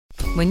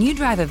When you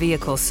drive a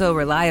vehicle so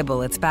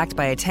reliable it's backed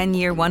by a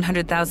 10-year,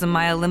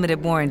 100,000-mile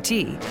limited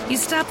warranty, you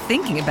stop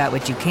thinking about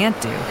what you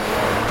can't do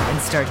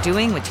and start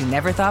doing what you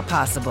never thought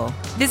possible.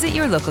 Visit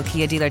your local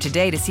Kia dealer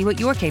today to see what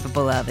you're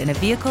capable of in a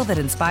vehicle that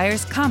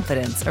inspires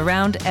confidence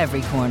around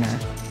every corner.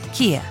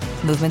 Kia,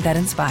 movement that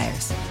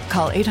inspires.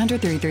 Call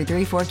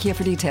 800-333-4KIA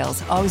for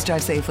details. Always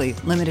drive safely.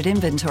 Limited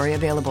inventory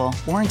available.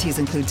 Warranties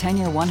include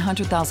 10-year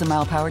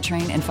 100,000-mile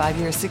powertrain and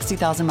 5-year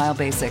 60,000-mile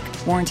basic.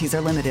 Warranties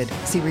are limited.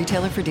 See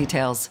retailer for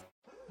details.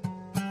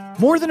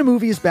 More Than a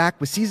Movie is back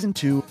with Season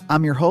 2.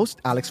 I'm your host,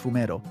 Alex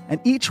Fumero,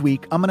 and each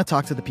week I'm going to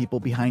talk to the people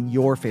behind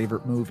your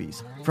favorite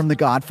movies. From The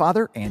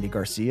Godfather, Andy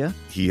Garcia.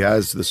 He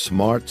has the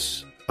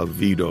smarts of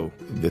Vito,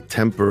 the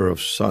temper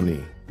of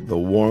Sonny, the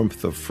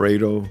warmth of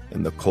Fredo,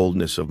 and the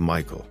coldness of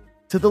Michael.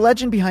 To the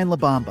legend behind La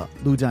Bamba,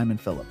 Lou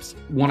Diamond Phillips.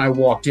 When I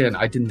walked in,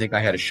 I didn't think I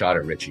had a shot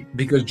at Richie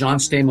because John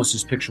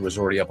Stamos' picture was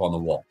already up on the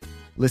wall.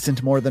 Listen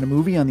to More Than a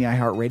Movie on the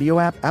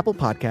iHeartRadio app, Apple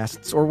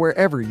Podcasts, or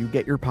wherever you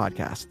get your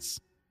podcasts.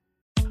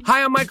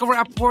 Hi, I'm Michael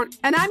Rappaport.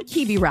 And I'm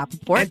Kibi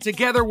Rappaport. And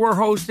together we're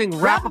hosting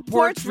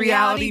Rappaport's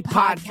Reality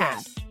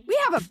Podcast. We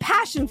have a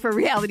passion for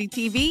reality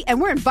TV, and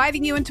we're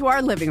inviting you into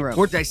our living room.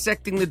 We're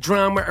dissecting the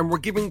drama, and we're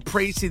giving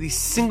praise to the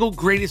single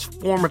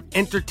greatest form of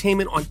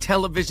entertainment on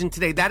television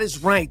today. That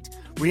is right.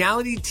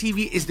 Reality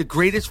TV is the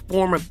greatest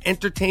form of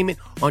entertainment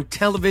on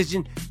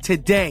television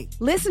today.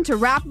 Listen to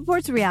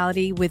Rappaport's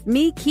Reality with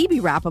me, Kibi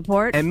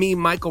Rappaport. And me,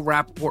 Michael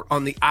Rappaport,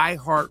 on the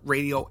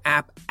iHeartRadio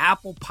app,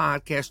 Apple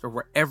Podcast, or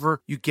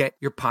wherever you get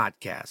your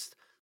podcast.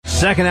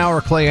 Second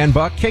hour, Clay and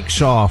Buck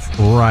kicks off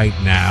right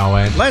now,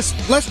 and let's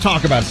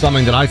talk about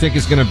something that I think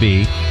is going to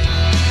be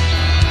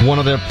one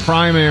of the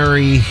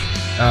primary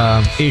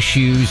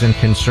issues and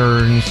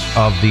concerns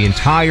of the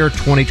entire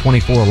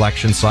 2024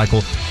 election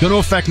cycle. Going to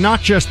affect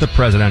not just the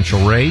presidential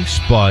race,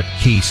 but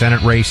key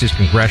Senate races,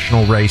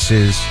 congressional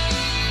races,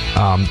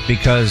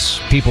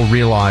 because people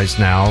realize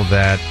now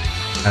that,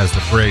 as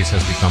the phrase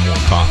has become more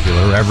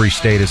popular, every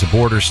state is a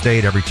border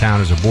state, every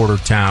town is a border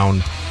town.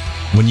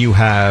 When you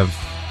have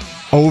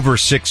over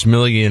 6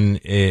 million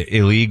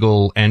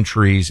illegal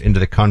entries into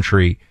the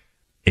country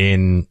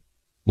in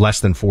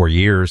less than 4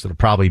 years, it'll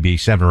probably be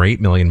 7 or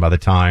 8 million by the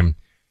time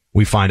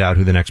we find out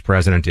who the next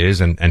president is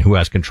and who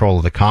has control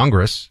of the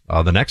Congress,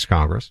 the next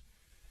Congress.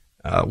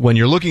 When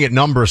you're looking at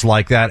numbers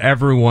like that,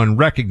 everyone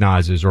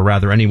recognizes, or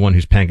rather anyone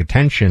who's paying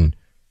attention,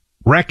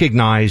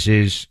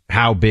 recognizes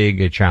how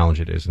big a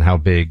challenge it is and how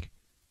big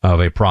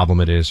of a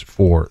problem it is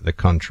for the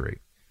country.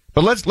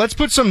 But let's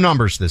put some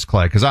numbers to this,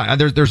 Clay,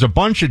 because there's a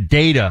bunch of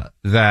data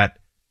that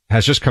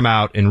has just come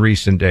out in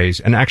recent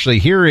days. And actually,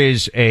 here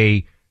is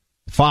a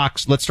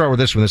Fox. Let's start with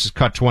this one. This is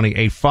Cut 20,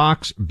 a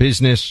Fox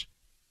Business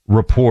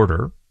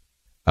reporter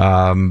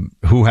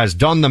who has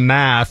done the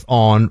math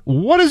on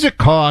what does it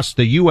cost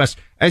the U.S.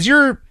 As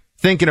you're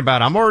thinking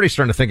about, I'm already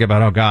starting to think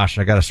about, oh gosh,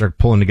 I got to start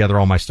pulling together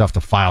all my stuff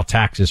to file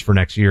taxes for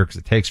next year because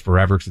it takes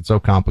forever because it's so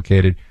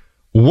complicated.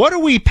 What are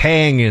we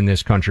paying in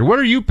this country? What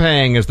are you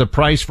paying as the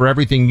price for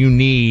everything you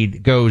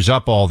need goes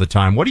up all the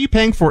time? What are you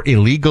paying for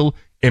illegal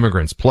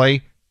immigrants?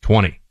 Play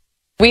 20.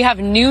 We have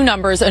new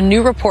numbers, a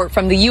new report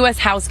from the U.S.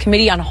 House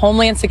Committee on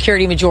Homeland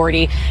Security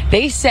Majority.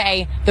 They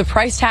say the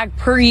price tag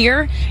per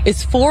year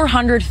is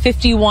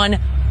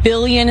 $451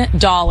 billion.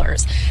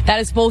 That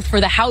is both for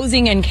the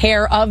housing and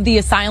care of the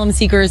asylum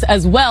seekers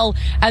as well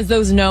as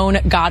those known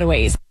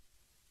gotaways.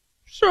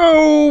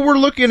 So we're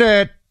looking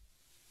at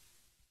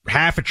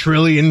 $500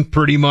 billion,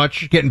 pretty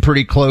much, getting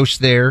pretty close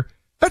there.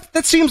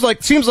 That seems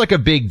like a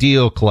big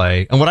deal,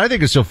 Clay. And what I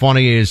think is so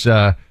funny is,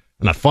 not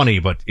funny,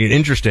 but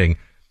interesting,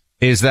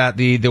 is that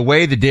the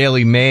way the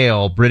Daily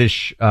Mail,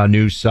 British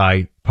news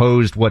site,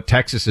 posed what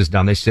Texas has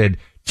done. They said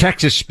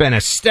Texas spent a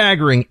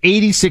staggering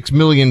 $86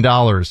 million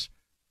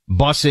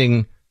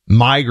busing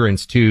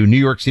migrants to New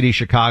York City,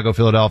 Chicago,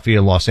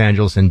 Philadelphia, Los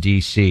Angeles, and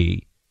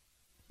D.C.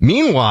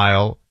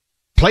 Meanwhile,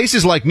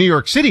 places like New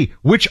York City,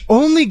 which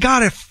only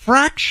got a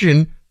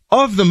fraction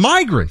of the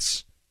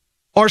migrants,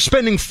 are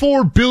spending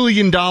 $4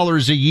 billion a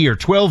year.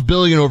 $12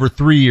 billion over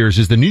 3 years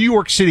is the New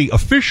York City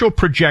official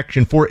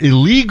projection for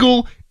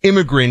illegal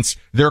immigrants,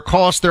 their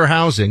cost, their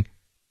housing.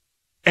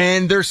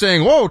 And they're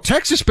saying, whoa,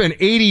 Texas spent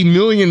 $80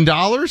 million?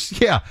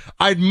 Yeah,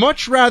 I'd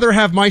much rather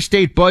have my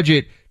state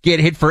budget get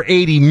hit for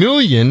 $80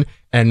 million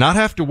and not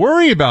have to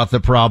worry about the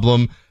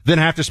problem than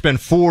have to spend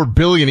 $4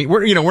 billion.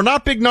 We're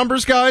not big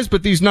numbers, guys,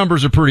 but these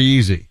numbers are pretty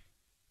easy.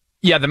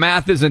 Yeah, the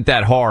math isn't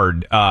that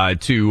hard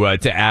to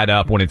add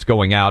up when it's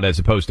going out as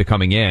opposed to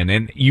coming in.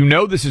 And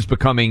this is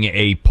becoming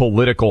a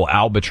political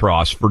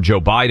albatross for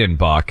Joe Biden,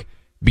 Buck,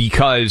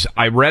 because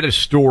I read a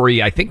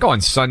story, I think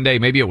on Sunday,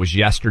 maybe it was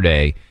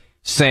yesterday,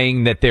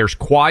 saying that there's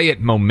quiet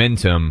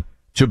momentum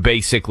to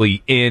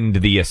basically end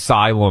the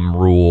asylum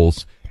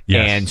rules.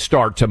 Yes. And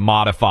start to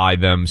modify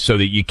them so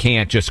that you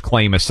can't just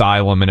claim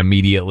asylum and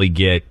immediately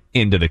get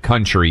into the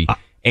country.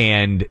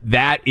 And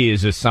that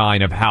is a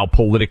sign of how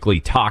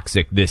politically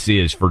toxic this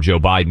is for Joe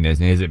Biden and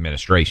his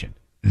administration.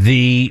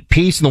 The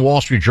piece in the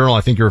Wall Street Journal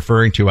I think you're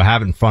referring to, I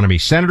have it in front of me.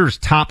 Senators'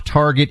 top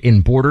target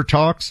in border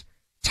talks,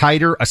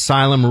 tighter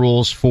asylum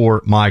rules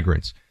for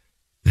migrants.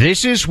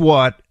 This is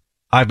what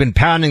I've been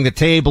pounding the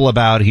table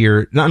about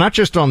here, not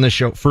just on this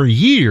show, for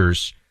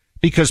years,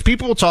 because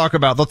people will talk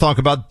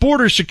about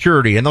border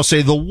security, and they'll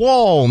say the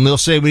wall, and they'll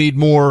say we need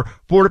more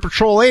border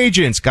patrol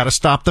agents, got to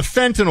stop the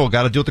fentanyl,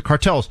 got to deal with the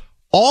cartels.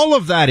 All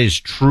of that is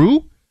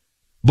true,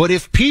 but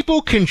if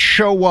people can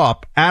show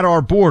up at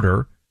our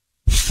border,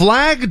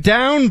 flag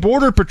down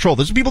border patrol.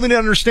 This is people need to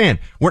understand.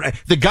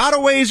 The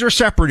gotaways are a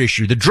separate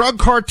issue. The drug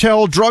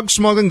cartel, drug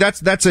smuggling,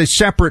 that's a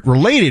separate,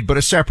 related, but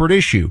a separate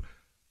issue.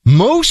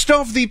 Most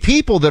of the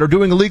people that are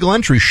doing illegal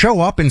entry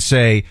show up and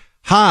say,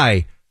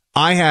 hi,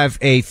 I have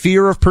a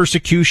fear of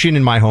persecution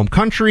in my home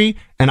country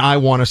and I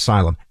want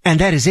asylum. And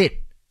that is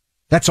it.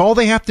 That's all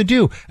they have to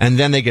do. And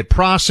then they get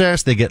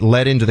processed. They get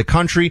let into the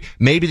country.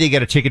 Maybe they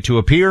get a ticket to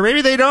appear.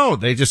 Maybe they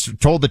don't. They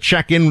just told to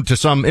check in to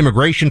some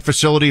immigration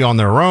facility on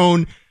their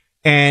own,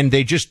 and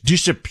they just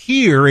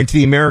disappear into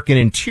the American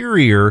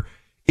interior.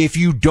 If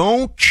you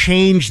don't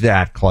change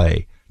that,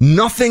 Clay,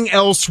 nothing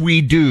else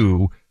we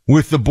do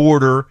with the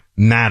border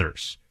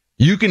matters.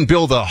 You can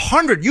build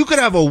you could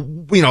have a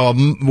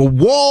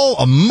wall,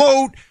 a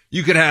moat.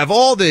 You could have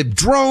all the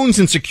drones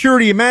and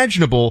security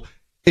imaginable.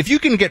 If you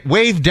can get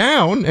waved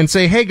down and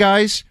say, hey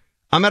guys,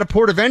 I'm at a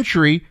port of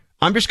entry.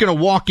 I'm just going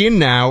to walk in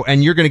now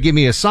and you're going to give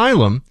me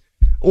asylum,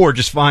 or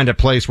just find a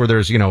place where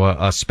there's,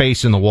 a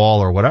space in the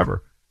wall or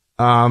whatever.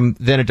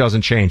 Then it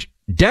doesn't change.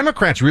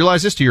 Democrats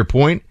realize this, to your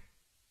point.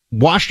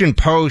 Washington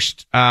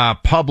Post,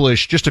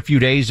 published just a few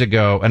days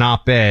ago an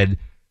op-ed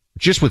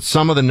just with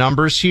some of the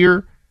numbers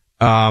here,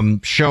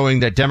 showing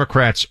that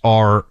Democrats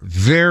are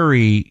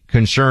very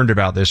concerned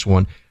about this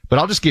one. But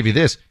I'll just give you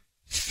this.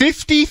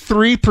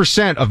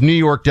 53% of New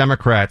York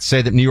Democrats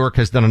say that New York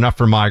has done enough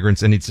for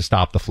migrants and needs to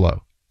stop the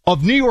flow.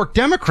 Of New York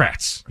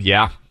Democrats.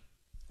 Yeah.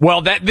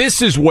 Well,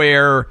 this is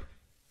where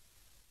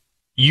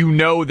you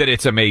know that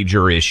it's a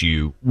major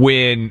issue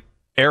when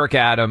Eric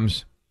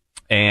Adams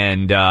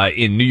and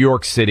in New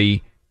York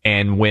City,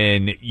 and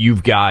when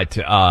you've got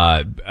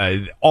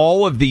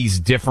all of these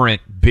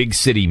different big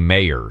city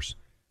mayors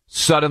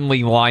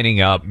suddenly lining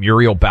up.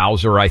 Muriel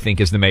Bowser, I think,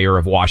 is the mayor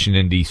of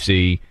Washington,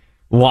 D.C.,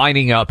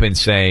 lining up and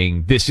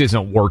saying, this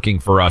isn't working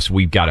for us.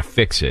 We've got to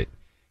fix it.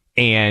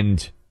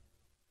 And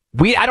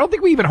I don't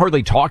think we even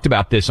hardly talked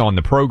about this on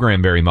the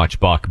program very much,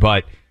 Buck,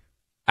 but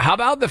how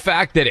about the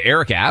fact that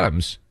Eric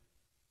Adams,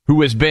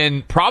 who has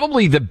been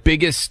probably the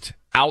biggest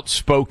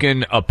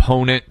outspoken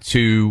opponent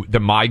to the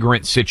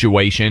migrant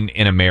situation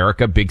in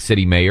America, big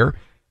city mayor,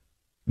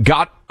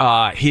 got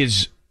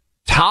his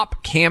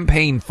top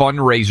campaign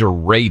fundraiser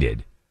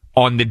raided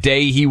on the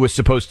day he was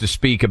supposed to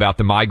speak about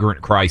the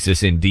migrant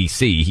crisis in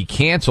D.C. He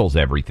cancels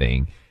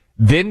everything.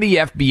 Then the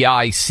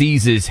FBI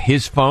seizes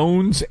his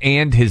phones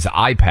and his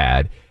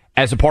iPad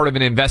as a part of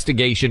an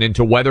investigation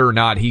into whether or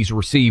not he's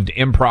received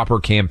improper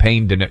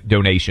campaign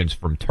donations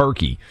from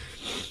Turkey.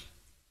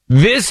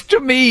 This, to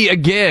me,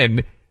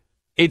 again,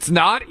 it's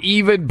not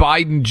even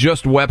Biden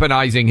just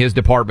weaponizing his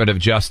Department of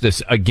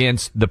Justice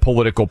against the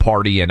political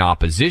party in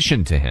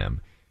opposition to him.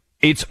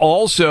 It's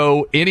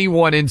also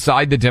anyone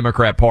inside the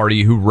Democrat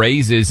Party who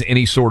raises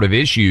any sort of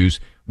issues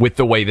with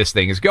the way this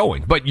thing is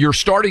going. But you're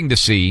starting to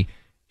see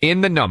in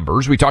the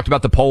numbers, we talked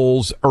about the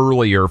polls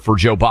earlier for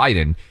Joe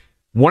Biden,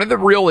 one of the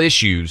real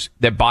issues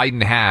that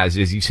Biden has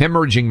is he's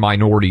hemorrhaging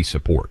minority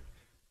support.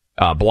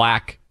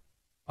 Black,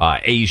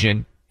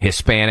 Asian,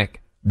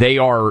 Hispanic, they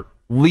are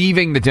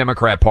leaving the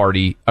Democrat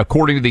Party,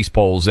 according to these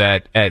polls,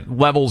 at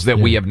levels that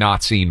we have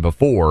not seen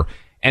before.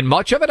 And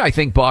much of it, I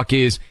think, Buck,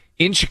 is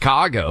in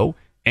Chicago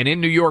and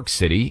in New York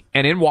City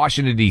and in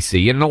Washington,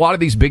 D.C., and in a lot of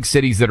these big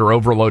cities that are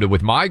overloaded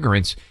with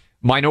migrants,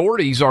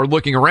 minorities are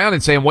looking around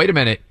and saying, wait a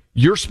minute,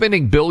 you're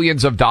spending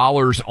billions of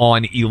dollars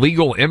on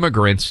illegal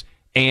immigrants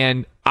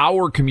and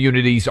our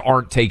communities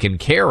aren't taken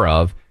care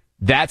of.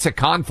 That's a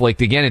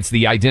conflict. Again, it's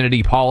the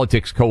identity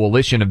politics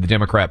coalition of the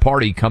Democrat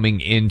Party coming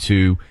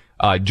into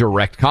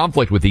direct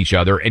conflict with each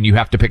other, and you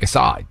have to pick a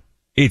side.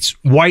 It's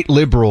white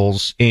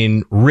liberals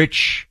in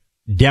rich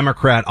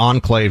Democrat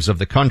enclaves of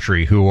the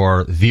country who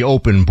are the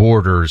open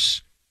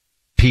borders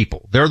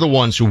people. They're the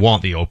ones who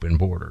want the open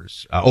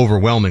borders,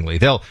 overwhelmingly.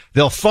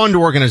 They'll fund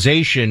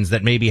organizations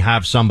that maybe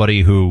have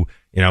somebody who,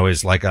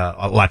 is like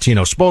a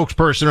Latino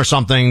spokesperson or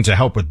something to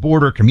help with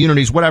border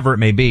communities, whatever it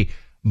may be.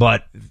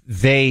 But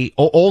they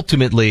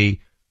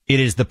ultimately,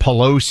 it is the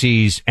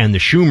Pelosi's and the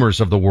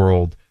Schumers of the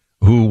world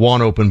who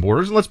want open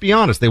borders. And let's be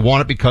honest, they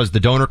want it because the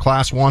donor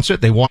class wants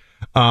it. They want,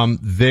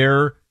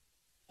 they're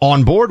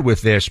on board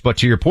with this. But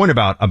to your point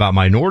about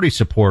minority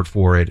support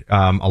for it,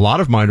 a lot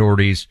of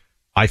minorities,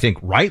 I think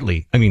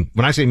rightly, when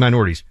I say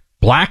minorities,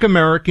 Black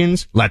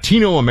Americans,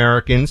 Latino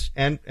Americans,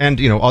 and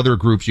other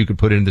groups you could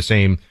put in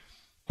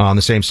on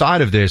the same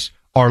side of this,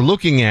 are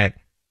looking at,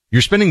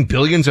 you're spending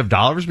billions of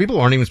dollars. People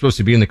aren't even supposed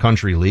to be in the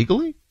country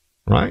legally,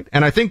 right?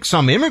 And I think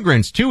some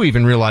immigrants too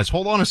even realize,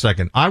 hold on a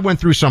second. I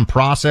went through some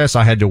process.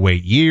 I had to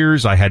wait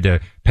years. I had to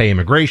pay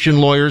immigration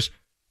lawyers.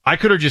 I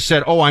could have just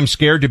said, oh, I'm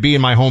scared to be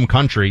in my home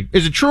country.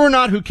 Is it true or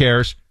not? Who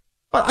cares?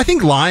 I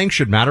think lying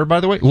should matter, by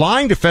the way.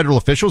 Lying to federal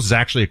officials is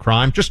actually a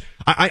crime.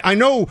 I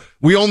know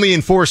we only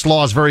enforce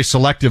laws very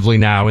selectively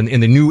now in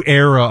the new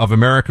era of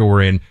America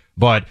we're in,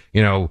 but,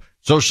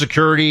 Social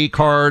Security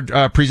card,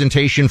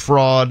 presentation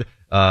fraud,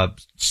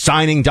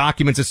 signing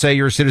documents that say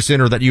you're a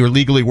citizen or that you're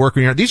legally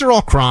working here. These are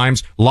all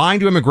crimes. Lying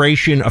to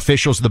immigration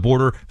officials at the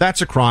border,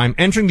 that's a crime.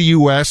 Entering the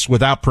U.S.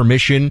 without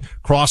permission,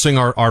 crossing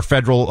our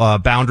federal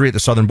boundary at the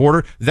southern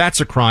border,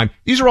 that's a crime.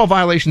 These are all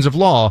violations of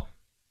law.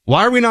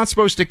 Why are we not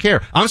supposed to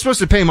care? I'm supposed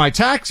to pay my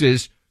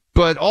taxes,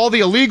 but all the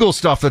illegal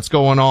stuff that's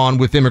going on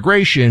with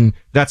immigration,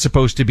 that's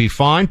supposed to be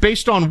fine.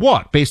 Based on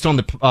what? Based on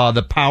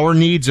the power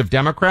needs of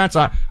Democrats?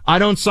 I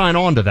don't sign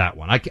on to that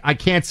one. I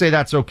can't say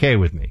that's okay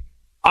with me.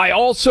 I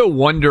also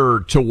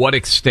wonder to what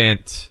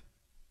extent,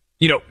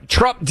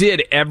 Trump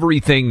did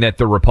everything that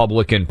the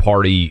Republican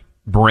Party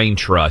brain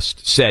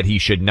trust said he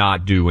should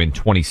not do in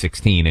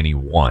 2016, and he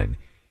won.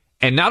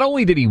 And not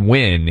only did he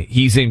win,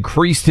 he's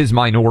increased his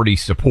minority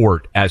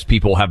support as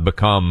people have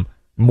become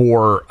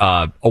more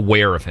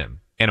aware of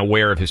him and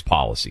aware of his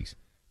policies.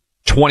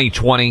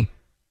 2020,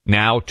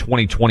 now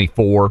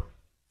 2024,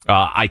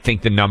 I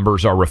think the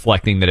numbers are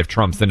reflecting that if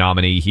Trump's the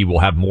nominee, he will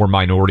have more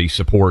minority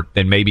support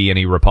than maybe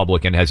any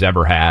Republican has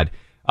ever had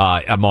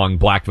among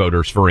black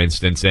voters, for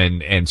instance,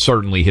 and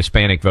certainly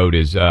Hispanic vote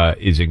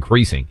is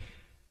increasing.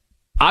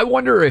 I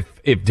wonder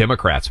if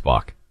Democrats,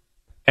 Buck,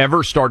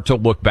 ever start to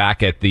look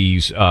back at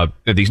these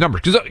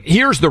numbers, because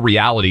here's the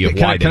reality of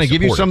why. Can I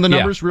give you some of the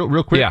numbers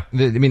real quick? Yeah.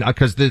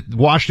 Because the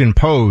Washington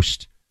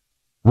Post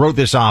wrote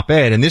this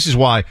op-ed, and this is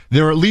why they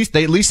at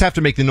least have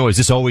to make the noise.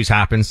 This always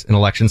happens in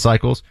election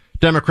cycles.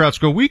 Democrats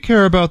go, we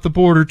care about the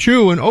border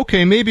too, and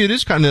okay, maybe it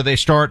is kind of, they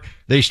start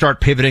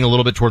pivoting a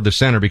little bit toward the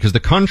center, because the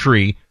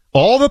country,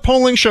 all the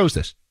polling shows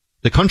this.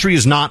 The country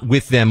is not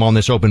with them on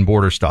this open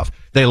border stuff.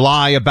 They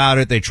lie about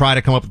it. They try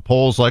to come up with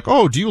polls like,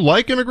 oh, do you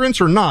like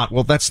immigrants or not?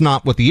 Well, that's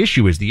not what the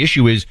issue is. The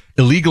issue is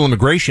illegal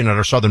immigration at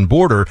our southern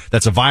border.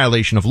 That's a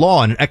violation of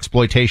law and an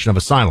exploitation of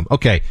asylum.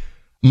 Okay.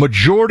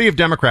 Majority of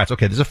Democrats.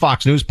 Okay. This is a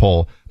Fox News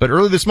poll, but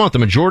early this month, the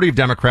majority of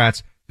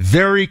Democrats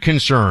very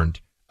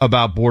concerned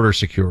about border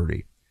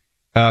security.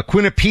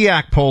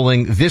 Quinnipiac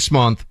polling this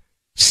month,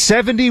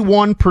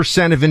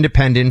 71% of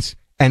independents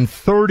and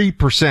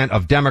 30%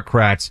 of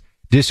Democrats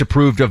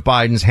disapproved of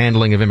Biden's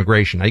handling of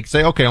immigration. Now you can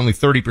say, okay, only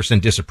 30%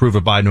 disapprove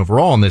of Biden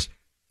overall on this.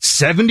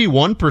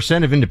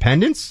 71% of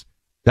independents?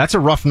 That's a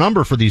rough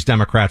number for these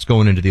Democrats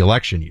going into the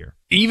election year.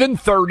 Even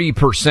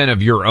 30%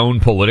 of your own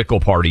political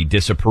party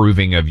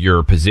disapproving of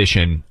your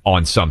position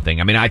on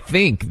something. I mean, I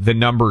think the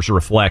numbers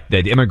reflect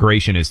that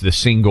immigration is the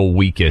single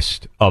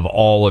weakest of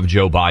all of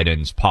Joe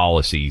Biden's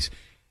policies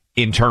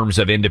in terms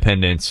of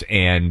independence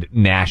and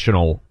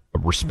national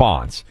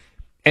response.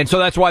 And so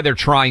that's why they're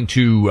trying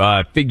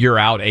to figure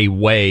out a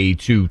way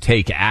to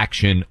take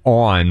action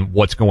on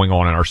what's going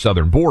on our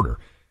southern border.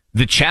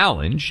 The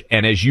challenge,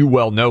 and as you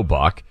well know,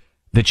 Buck,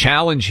 the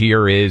challenge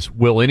here is,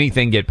 will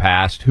anything get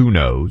passed? Who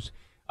knows?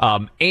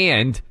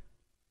 And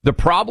the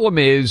problem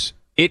is,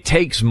 it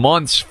takes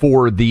months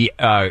for the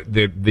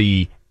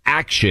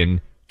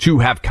action to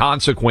have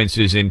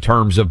consequences in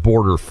terms of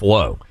border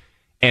flow.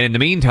 And in the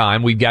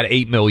meantime, we've got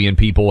 8 million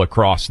people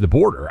across the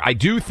border. I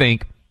do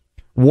think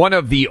one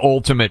of the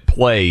ultimate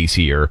plays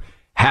here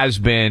has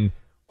been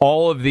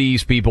all of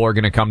these people are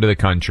going to come to the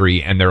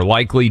country, and they're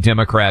likely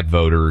Democrat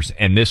voters,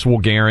 and this will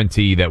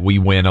guarantee that we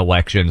win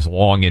elections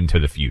long into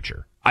the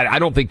future. I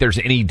don't think there's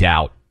any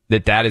doubt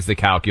that that is the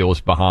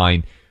calculus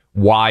behind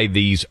why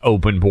these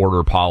open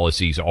border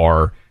policies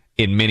are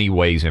in many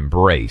ways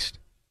embraced.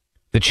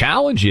 The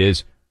challenge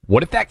is,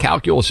 what if that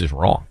calculus is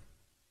wrong?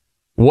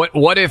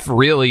 What if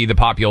really the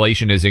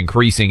population is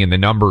increasing and the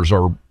numbers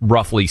are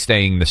roughly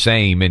staying the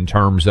same in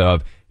terms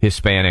of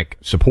Hispanic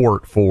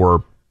support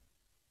for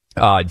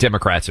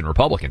Democrats and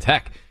Republicans?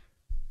 Heck,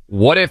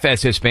 what if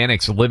as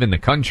Hispanics live in the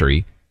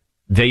country,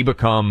 they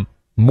become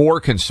more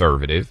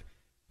conservative?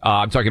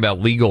 I'm talking about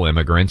legal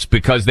immigrants,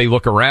 because they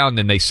look around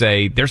and they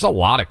say, there's a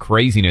lot of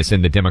craziness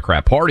in the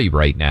Democrat Party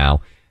right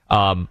now.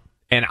 And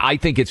I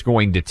think it's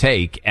going to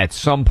take, at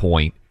some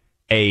point,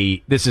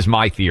 this is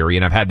my theory,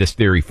 and I've had this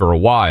theory for a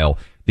while,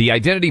 the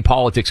identity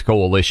politics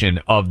coalition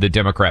of the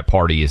Democrat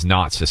Party is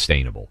not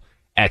sustainable.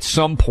 At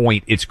some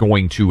point, it's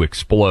going to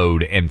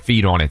explode and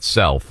feed on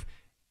itself.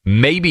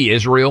 Maybe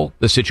Israel,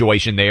 the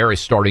situation there is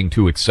starting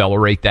to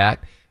accelerate that.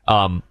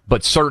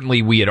 But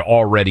certainly we had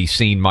already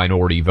seen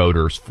minority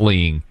voters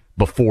fleeing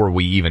before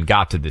we even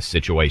got to this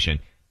situation.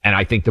 And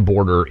I think the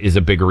border is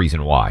a big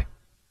reason why.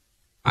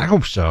 I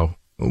hope so.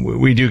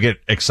 We do get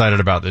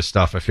excited about this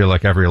stuff. I feel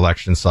like every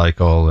election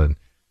cycle, and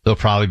there'll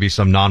probably be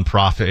some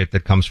nonprofit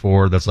that comes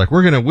forward that's like,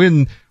 we're going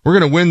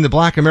to win the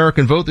Black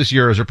American vote this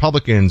year as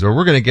Republicans, or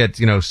we're going to get,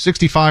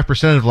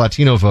 65% of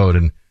Latino vote.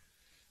 And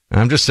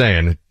I'm just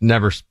saying,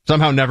 it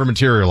somehow never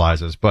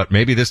materializes, but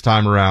maybe this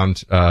time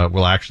around,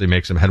 we'll actually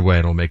make some headway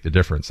and it'll make the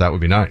difference. That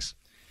would be nice.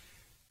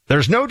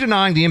 There's no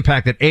denying the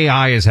impact that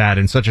AI has had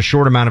in such a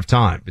short amount of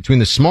time. Between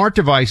the smart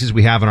devices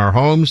we have in our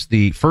homes,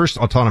 the first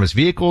autonomous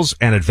vehicles,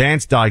 and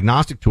advanced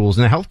diagnostic tools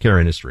in the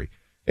healthcare industry,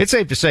 It's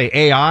safe to say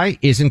AI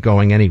isn't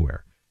going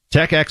anywhere.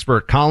 Tech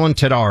expert Colin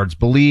Tedards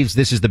believes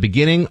this is the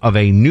beginning of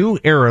a new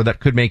era that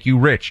could make you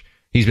rich.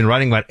 He's been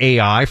writing about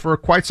AI for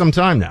quite some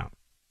time now.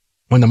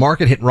 When the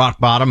market hit rock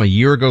bottom a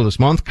year ago this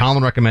month,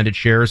 Colin recommended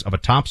shares of a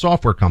top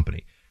software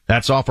company.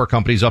 That software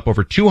company's up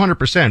over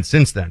 200%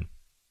 since then.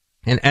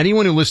 And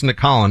anyone who listened to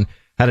Colin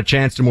had a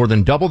chance to more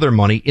than double their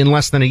money in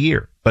less than a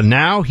year. But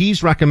now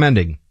he's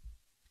recommending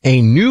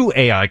a new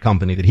AI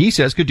company that he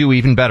says could do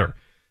even better.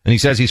 And he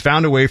says he's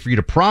found a way for you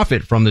to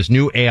profit from this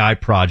new AI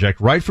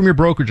project right from your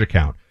brokerage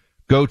account.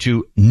 Go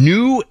to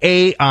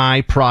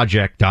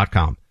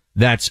newaiproject.com.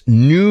 That's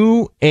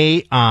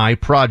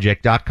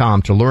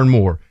newaiproject.com to learn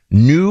more.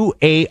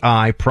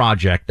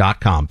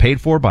 Newaiproject.com.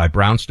 Paid for by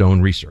Brownstone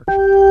Research.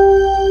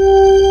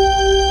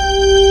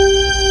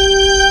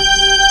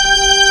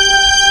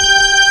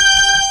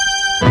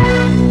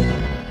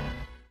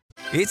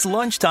 It's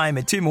lunchtime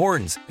at Tim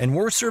Hortons, and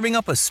we're serving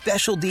up a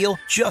special deal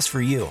just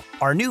for you.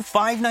 Our new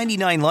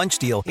 $5.99 lunch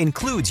deal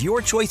includes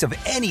your choice of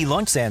any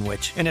lunch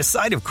sandwich and a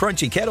side of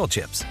crunchy kettle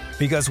chips.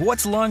 Because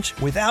what's lunch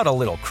without a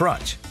little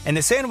crunch? And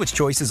the sandwich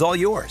choice is all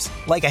yours,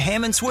 like a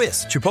ham and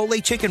Swiss,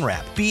 Chipotle chicken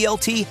wrap,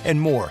 BLT, and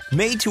more,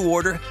 made to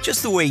order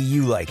just the way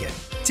you like it.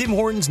 Tim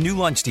Hortons' new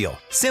lunch deal.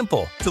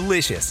 Simple,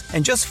 delicious,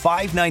 and just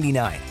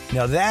 $5.99.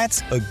 Now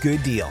that's a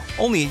good deal.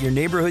 Only at your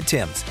neighborhood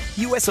Tim's.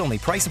 U.S. only.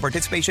 Price and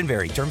participation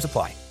vary. Terms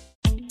apply.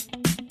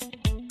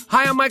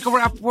 Hi, I'm Michael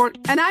Rappaport.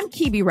 And I'm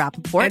Kibi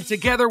Rappaport. And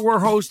together we're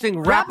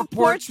hosting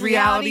Rappaport's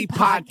Reality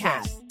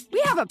Podcast. We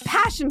have a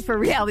passion for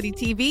reality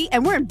TV,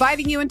 and we're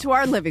inviting you into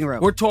our living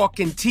room. We're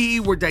talking tea,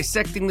 we're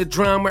dissecting the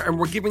drama, and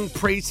we're giving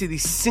praise to the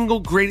single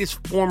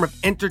greatest form of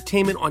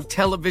entertainment on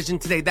television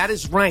today. That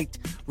is right.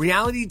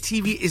 Reality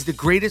TV is the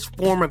greatest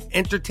form of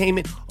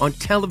entertainment on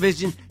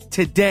television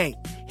today.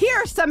 Here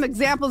are some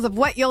examples of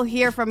what you'll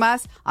hear from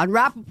us on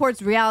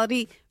Rappaport's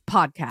Reality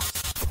Podcast.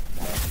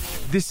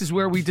 This is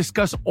where we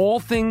discuss all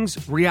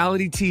things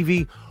reality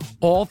TV,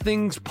 all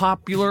things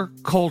popular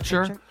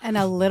culture. And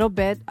a little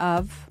bit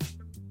of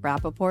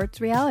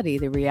Rappaport's reality,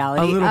 the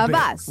reality of bit.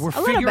 us. We're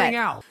figuring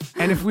out.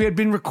 And if we had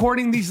been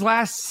recording these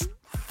last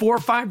 4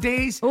 or 5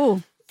 days,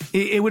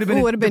 it would have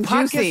been, the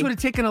podcast juicy. would have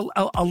taken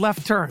a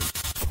left turn.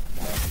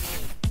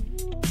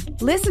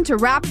 Listen to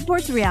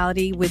Rappaport's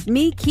Reality with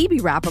me, Kibi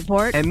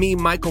Rappaport. And me,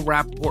 Michael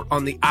Rappaport,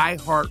 on the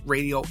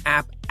iHeartRadio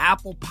app,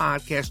 Apple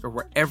Podcast, or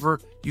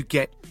wherever you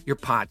get your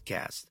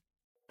podcast.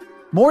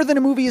 More Than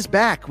a Movie is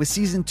back with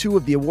season 2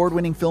 of the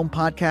award-winning film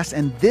podcast,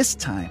 and this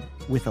time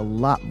with a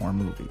lot more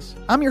movies.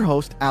 I'm your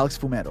host, Alex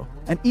Fumero,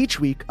 and each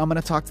week I'm going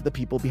to talk to the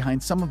people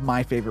behind some of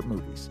my favorite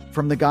movies.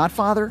 From The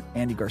Godfather,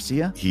 Andy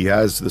Garcia. He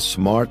has the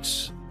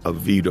smarts of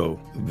Vito,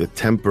 the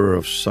temper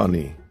of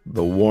Sonny,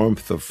 the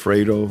warmth of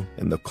Fredo,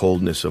 and the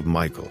coldness of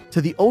Michael.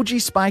 To the OG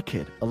Spy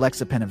Kid,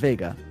 Alexa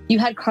Penavega. You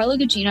had Carla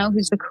Gugino,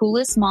 who's the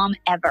coolest mom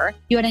ever.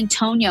 You had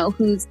Antonio,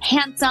 who's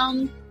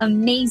handsome,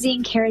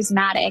 amazing,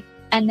 charismatic.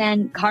 And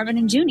then Carmen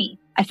and Junie.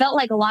 I felt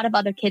like a lot of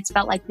other kids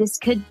felt like this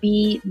could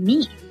be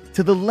me.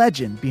 To the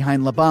legend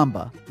behind La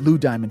Bamba, Lou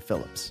Diamond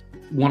Phillips.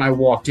 When I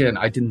walked in,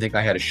 I didn't think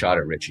I had a shot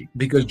at Richie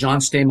because John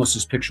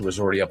Stamos' picture was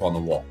already up on the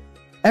wall.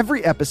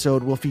 Every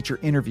episode will feature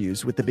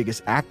interviews with the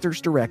biggest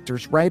actors,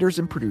 directors, writers,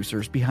 and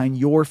producers behind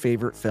your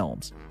favorite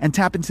films and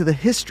tap into the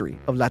history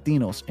of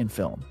Latinos in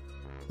film.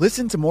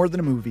 Listen to More Than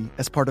a Movie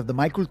as part of the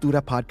My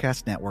Cultura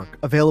Podcast Network,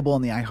 available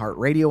on the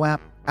iHeartRadio app,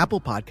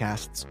 Apple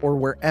Podcasts, or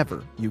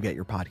wherever you get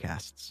your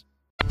podcasts.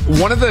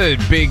 One of the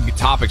big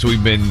topics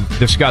we've been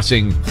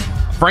discussing,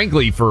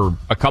 frankly, for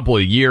a couple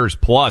of years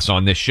plus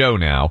on this show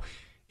now,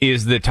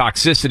 is the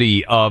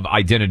toxicity of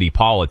identity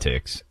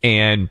politics.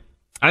 And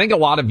I think a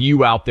lot of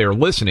you out there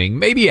listening,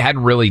 maybe you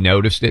hadn't really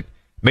noticed it.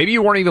 Maybe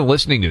you weren't even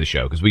listening to the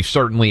show, because we've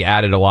certainly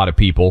added a lot of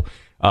people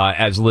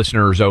as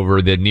listeners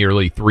over the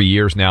nearly 3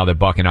 years now that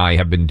Buck and I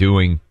have been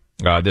doing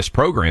this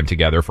program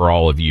together for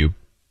all of you.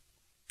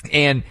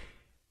 And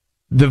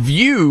The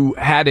View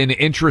had an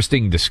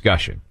interesting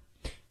discussion.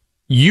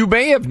 You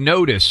may have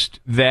noticed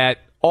that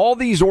all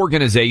these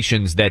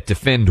organizations that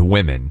defend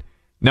women,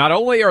 not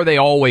only are they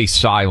always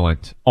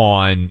silent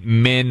on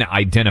men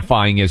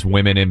identifying as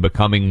women and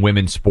becoming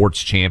women's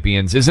sports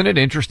champions, isn't it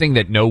interesting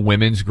that no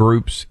women's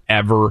groups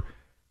ever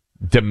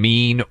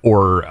demean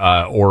or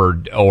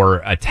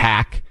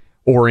attack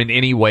or in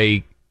any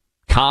way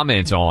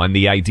comment on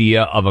the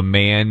idea of a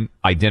man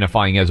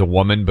identifying as a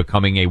woman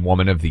becoming a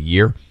woman of the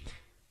year?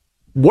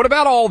 What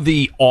about all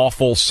the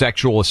awful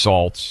sexual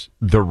assaults,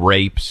 the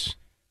rapes,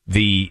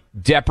 the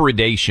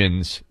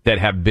depredations that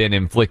have been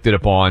inflicted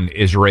upon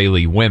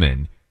Israeli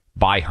women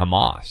by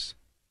Hamas?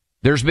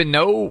 There's been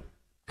no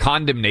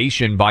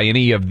condemnation by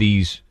any of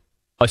these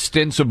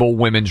ostensible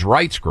women's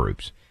rights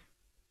groups.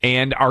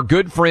 And our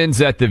good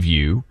friends at The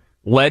View,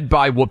 led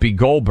by Whoopi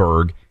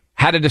Goldberg,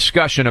 had a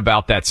discussion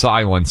about that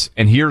silence,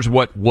 and here's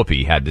what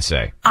Whoopi had to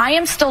say. I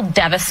am still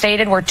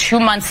devastated. We're 2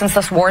 months since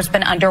this war has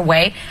been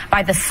underway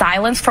by the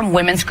silence from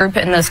women's group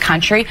in this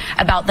country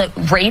about the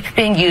rape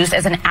being used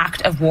as an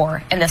act of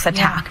war in this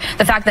attack. Yeah.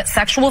 The fact that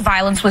sexual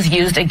violence was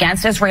used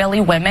against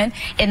Israeli women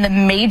in the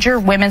major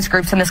women's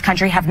groups in this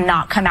country have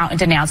not come out and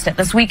denounced it.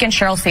 This weekend,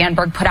 Sheryl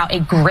Sandberg put out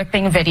a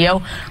gripping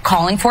video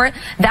calling for it.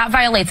 That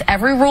violates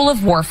every rule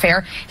of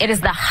warfare. It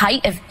is the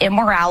height of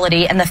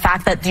immorality, and the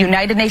fact that the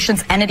United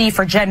Nations entity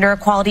for gender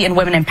equality and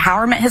women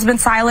empowerment has been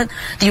silent.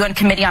 The UN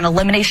Committee on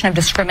Elimination of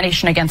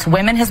Discrimination Against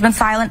Women has been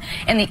silent,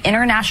 and the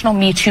international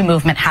Me Too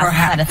movement hasn't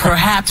said a thing.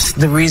 Perhaps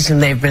the reason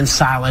they've been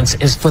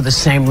silenced is for the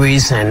same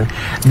reason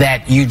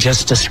that you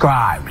just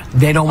described.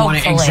 They don't want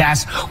to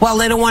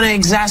they don't want to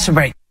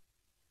exacerbate.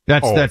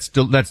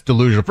 That's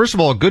delusional. First of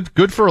all, good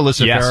for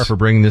Alyssa Farah for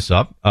bringing this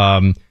up.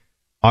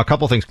 A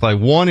couple things, Clay.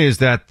 One is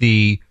that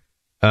the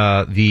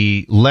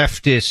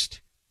leftist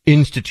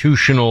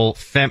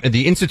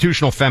the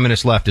institutional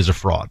feminist left is a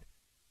fraud.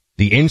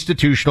 The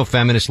institutional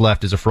feminist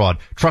left is a fraud.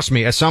 Trust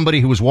me, as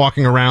somebody who was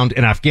walking around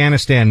in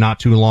Afghanistan not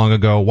too long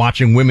ago,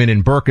 watching women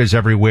in burqas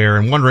everywhere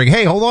and wondering,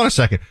 hey, hold on a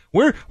second.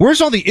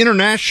 Where's all the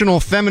international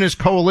feminist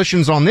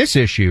coalitions on this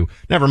issue?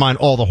 Never mind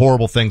all the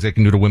horrible things they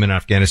can do to women in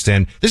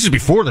Afghanistan. This is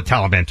before the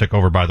Taliban took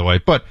over, by the way.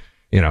 But,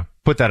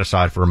 put that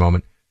aside for a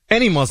moment.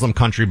 Any Muslim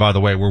country, by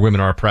the way, where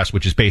women are oppressed,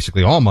 which is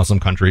basically all Muslim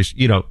countries,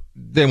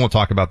 they won't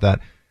talk about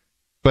that.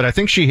 But I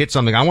think she hit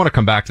something. I want to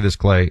come back to this,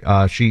 Clay.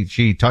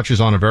 She touches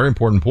on a very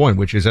important point,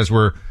 which is as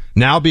we're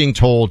now being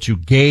told to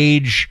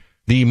gauge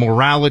the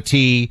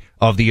morality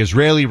of the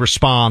Israeli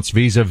response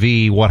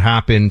vis-a-vis what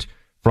happened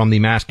from the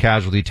mass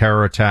casualty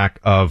terror attack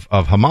of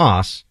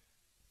Hamas.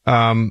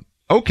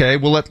 Okay,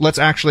 well, let's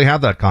actually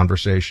have that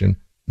conversation.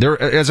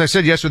 There, as I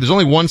said yesterday, there's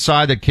only one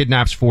side that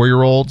kidnaps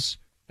 4-year-olds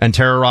and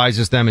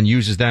terrorizes them and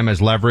uses them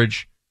as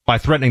leverage by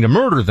threatening to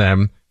murder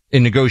them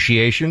in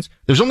negotiations.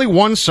 There's only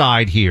one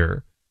side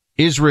here.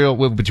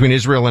 Between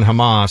Israel and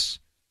Hamas,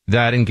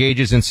 that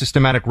engages in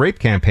systematic rape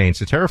campaigns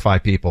to terrify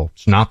people.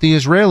 It's not the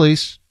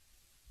Israelis.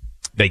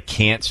 They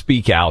can't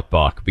speak out,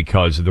 Buck,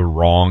 because the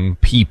wrong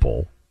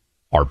people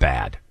are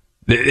bad.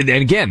 And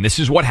again, this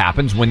is what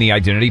happens when the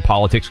Identity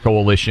Politics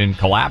Coalition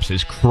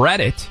collapses.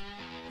 Credit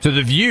to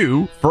The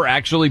View for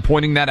actually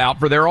pointing that out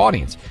for their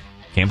audience.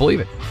 Can't believe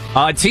it.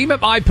 Team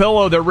at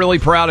MyPillow, they're really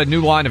proud of a new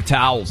line of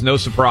towels. No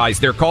surprise.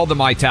 They're called the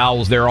My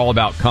Towels. They're all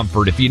about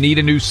comfort. If you need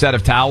a new set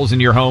of towels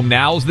in your home,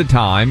 now's the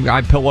time.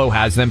 MyPillow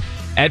has them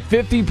at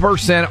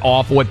 50%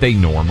 off what they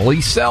normally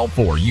sell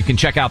for. You can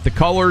check out the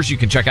colors. You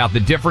can check out the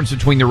difference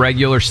between the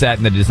regular set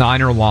and the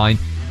designer line.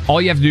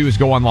 All you have to do is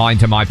go online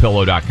to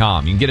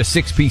MyPillow.com. You can get a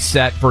 6-piece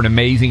set for an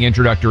amazing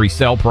introductory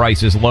sale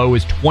price as low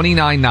as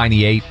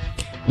 $29.98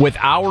 with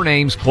our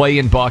names, Clay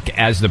and Buck,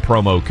 as the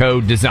promo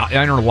code.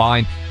 Designer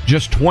line,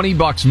 just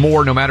 $20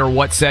 more no matter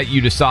what set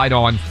you decide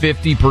on,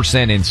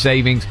 50% in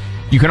savings.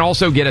 You can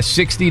also get a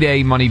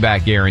 60-day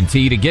money-back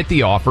guarantee. To get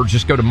the offer,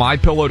 just go to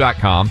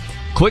MyPillow.com.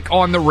 Click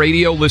on the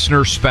radio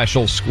listener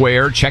special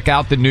square. Check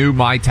out the new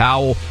My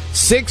Towel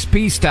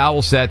 6-piece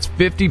towel sets,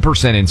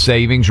 50% in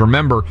savings.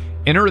 Remember,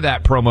 enter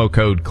that promo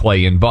code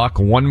Clay and Buck.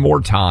 One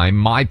more time,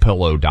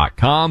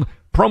 MyPillow.com.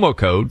 Promo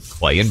code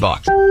Clay and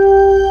Buck.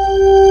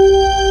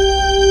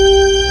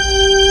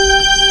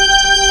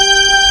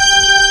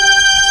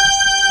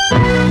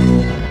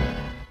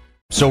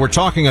 So we're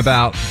talking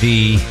about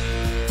the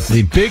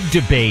big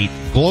debate,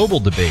 global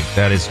debate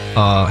that is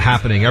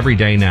happening every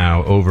day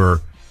now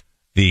over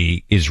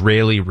the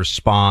Israeli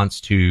response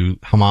to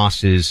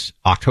Hamas's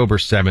October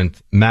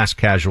 7th mass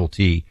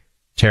casualty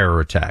terror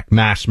attack,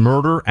 mass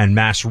murder and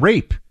mass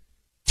rape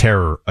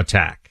terror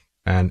attack.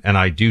 And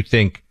I do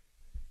think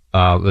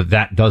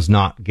that does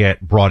not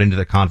get brought into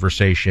the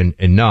conversation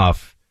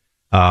enough.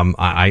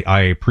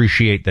 I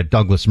appreciate that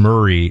Douglas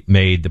Murray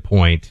made the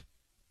point,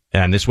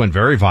 and this went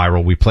very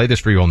viral. We play this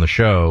for you on the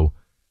show,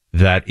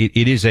 that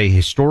it is a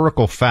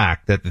historical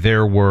fact that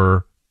there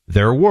were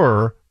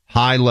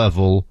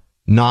high-level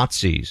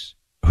Nazis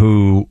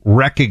who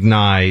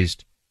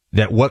recognized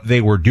that what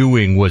they were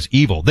doing was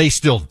evil. They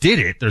still did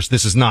it.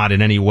 This is not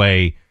in any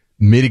way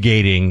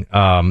mitigating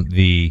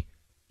the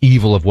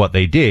evil of what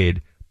they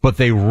did, but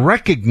they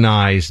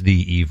recognized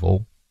the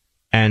evil.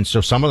 And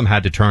so some of them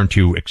had to turn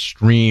to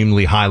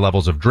extremely high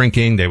levels of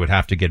drinking. They would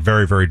have to get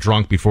very, very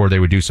drunk before they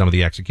would do some of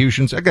the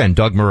executions. Again,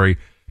 Doug Murray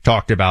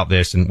talked about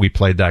this, and we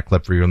played that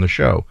clip for you on the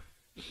show.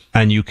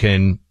 And you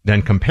can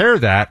then compare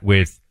that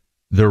with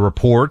the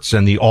reports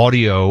and the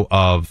audio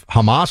of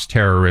Hamas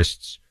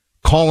terrorists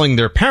calling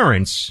their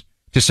parents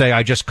to say,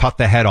 I just cut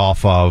the head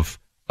off of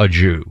a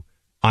Jew.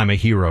 I'm a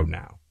hero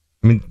now.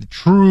 I mean,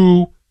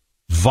 true,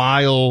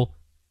 vile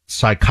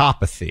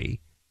psychopathy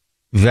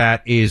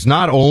that is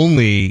not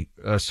only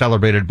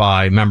celebrated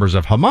by members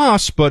of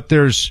Hamas, but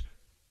there's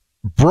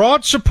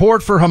broad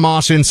support for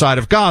Hamas inside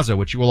of Gaza,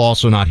 which you will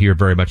also not hear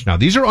very much now.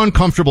 These are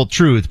uncomfortable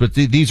truths, but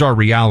these are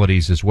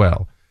realities as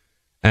well.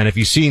 And if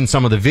you've seen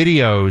some of the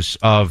videos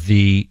of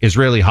the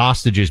Israeli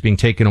hostages being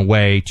taken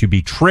away to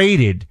be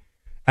traded,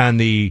 and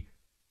the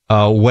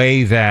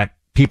way that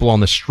people on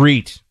the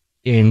street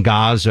in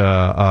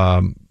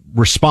Gaza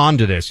respond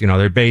to this.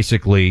 They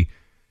basically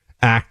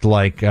act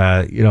like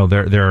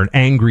they're an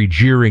angry,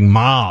 jeering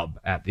mob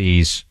at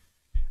these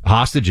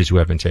hostages who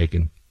have been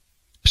taken.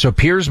 So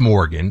Piers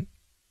Morgan,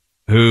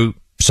 who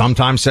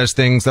sometimes says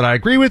things that I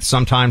agree with,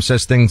 sometimes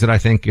says things that I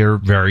think are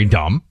very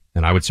dumb,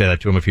 and I would say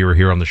that to him if he were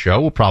here on the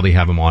show. We'll probably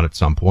have him on at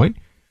some point.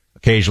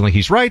 Occasionally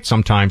he's right,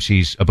 sometimes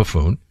he's a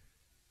buffoon.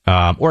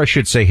 Or I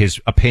should say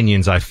his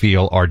opinions, I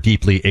feel, are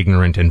deeply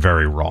ignorant and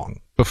very wrong.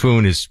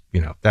 Buffoon is,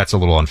 that's a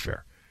little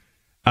unfair.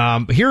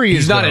 Here he is.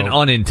 He's not an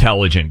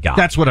unintelligent guy.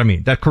 That's what I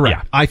mean. That's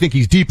correct. Yeah. I think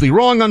he's deeply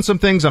wrong on some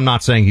things. I'm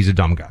not saying he's a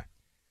dumb guy.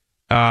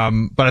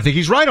 But I think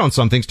he's right on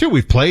some things too.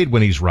 We've played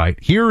when he's right.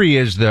 Here he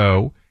is,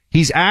 though.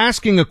 He's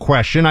asking a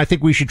question. I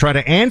think we should try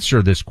to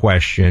answer this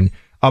question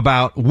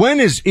about when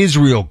is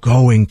Israel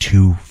going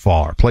too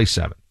far? Play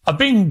 7. I've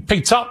been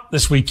picked up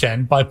this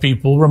weekend by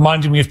people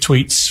reminding me of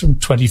tweets from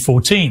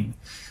 2014.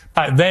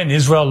 Back then,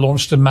 Israel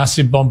launched a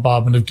massive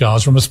bombardment of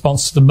Gaza in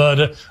response to the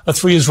murder of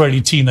 3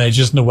 Israeli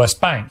teenagers in the West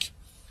Bank.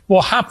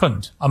 What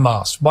happened? I'm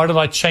asked. Why did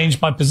I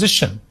change my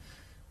position?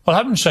 Well, I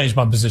haven't changed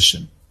my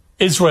position.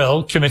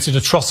 Israel committed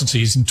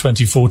atrocities in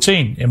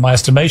 2014, in my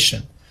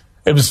estimation.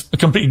 It was a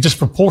completely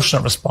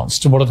disproportionate response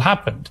to what had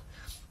happened.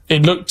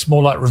 It looked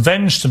more like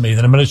revenge to me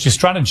than a military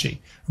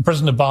strategy, and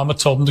President Obama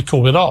told them to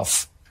call it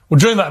off. Well,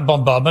 during that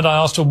bombardment, I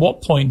asked at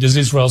what point does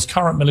Israel's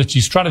current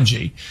military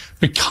strategy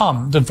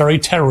become the very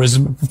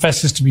terrorism it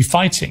professes to be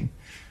fighting?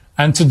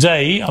 And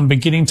today, I'm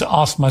beginning to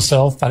ask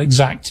myself that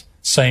exact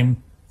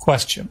same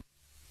question.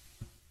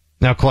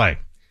 Now, Clay,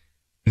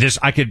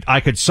 I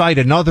could cite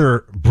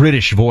another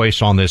British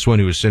voice on this one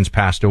who has since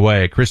passed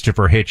away,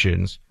 Christopher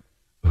Hitchens,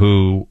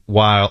 who,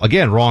 while,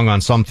 again, wrong on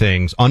some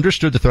things,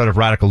 understood the threat of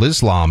radical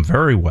Islam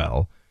very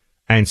well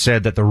and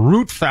said that the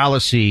root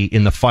fallacy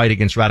in the fight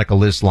against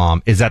radical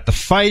Islam is that the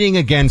fighting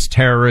against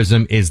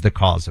terrorism is the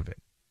cause of it.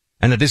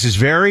 And that this is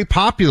very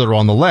popular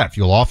on the left.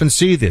 You'll often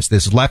see this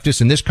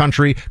leftists in this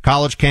country,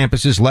 college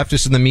campuses,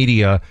 leftists in the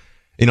media,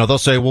 they'll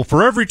say, well,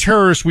 for every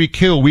terrorist we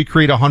kill, we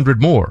create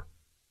 100 more,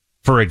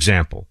 for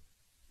example.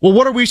 Well,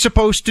 what are we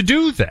supposed to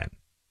do then?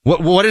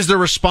 What is the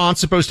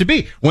response supposed to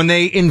be? When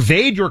they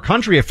invade your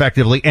country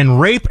effectively and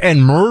rape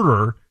and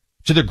murder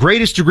to the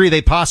greatest degree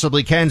they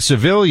possibly can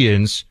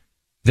civilians,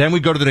 then we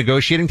go to the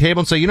negotiating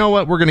table and say, you know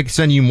what? We're going to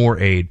send you more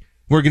aid.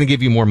 We're going to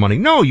give you more money.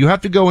 No, you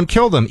have to go and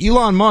kill them.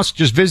 Elon Musk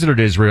just visited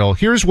Israel.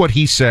 Here's what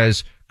he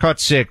says. Cut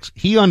 6.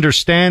 He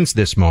understands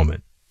this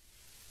moment.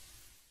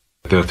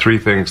 There are 3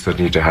 things that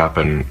need to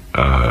happen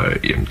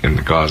in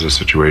the Gaza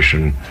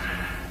situation.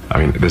 I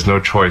mean, there's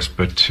no choice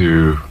but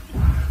to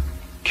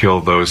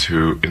kill those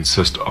who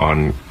insist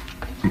on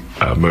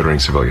murdering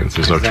civilians.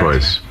 There's no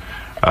choice.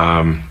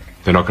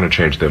 They're not going to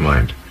change their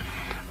mind.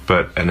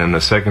 And then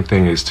the second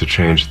thing is to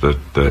change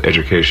the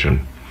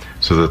education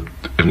so that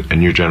a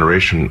new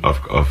generation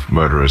of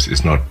murderers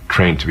is not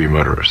trained to be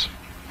murderers.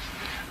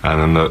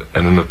 And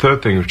then the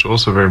third thing, which is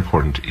also very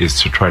important,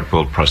 is to try to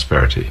build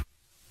prosperity.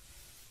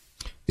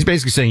 He's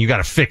basically saying you got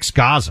to fix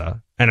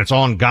Gaza, and it's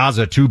on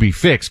Gaza to be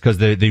fixed because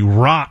the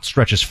rot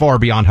stretches far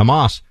beyond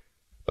Hamas.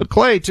 But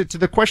Clay, to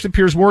the question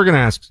Piers Morgan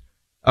asks,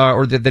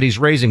 or that he's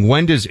raising,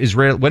 when does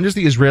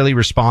the Israeli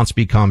response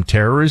become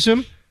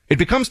terrorism? It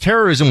becomes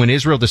terrorism when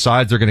Israel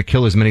decides they're going to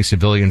kill as many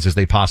civilians as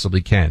they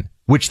possibly can,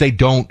 which they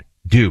don't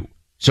do.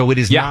 So it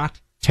is not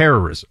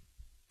terrorism.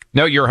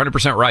 No, you're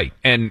 100% right.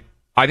 And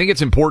I think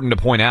it's important to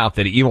point out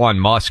that Elon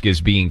Musk is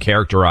being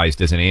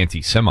characterized as an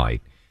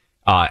anti-Semite,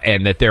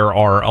 and that there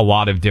are a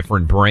lot of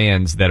different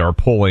brands that are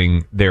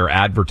pulling their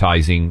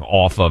advertising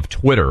off of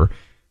Twitter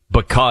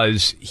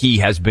because he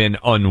has been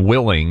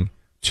unwilling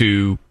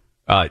to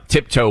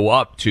tiptoe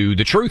up to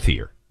the truth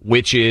here,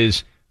 which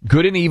is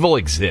good and evil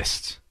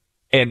exists.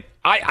 And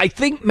I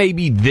think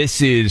maybe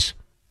this is,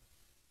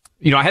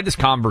 I had this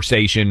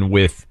conversation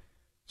with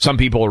some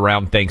people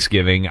around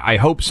Thanksgiving. I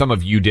hope some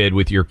of you did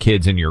with your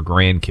kids and your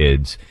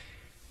grandkids.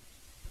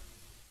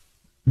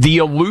 The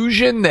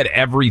illusion that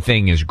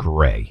everything is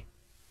gray.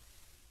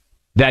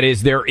 That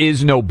is, there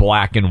is no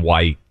black and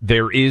white.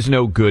 There is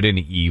no good and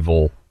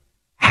evil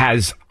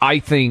has, I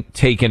think,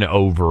 taken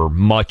over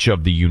much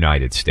of the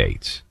United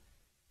States.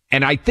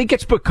 And I think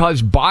it's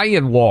because by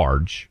and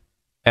large,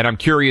 and I'm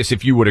curious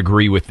if you would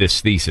agree with this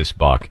thesis,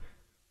 Buck,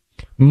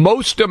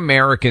 most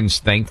Americans,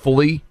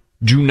 thankfully,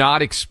 do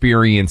not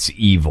experience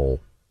evil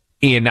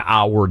in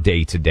our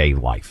day-to-day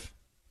life.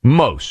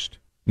 Most.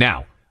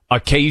 Now,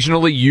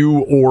 occasionally you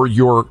or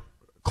your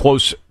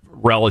close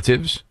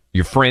relatives,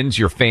 your friends,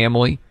 your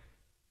family,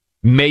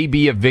 may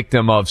be a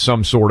victim of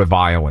some sort of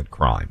violent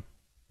crime.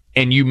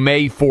 And you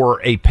may,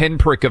 for a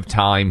pinprick of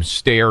time,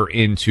 stare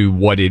into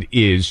what it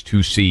is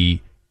to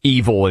see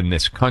evil in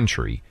this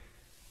country.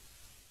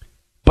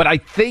 But I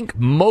think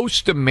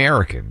most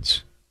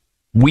Americans,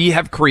 we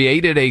have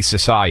created a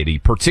society,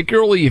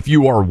 particularly if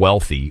you are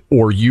wealthy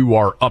or you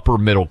are upper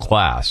middle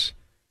class,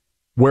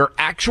 where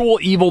actual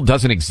evil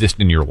doesn't exist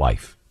in your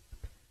life.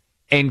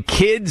 And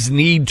kids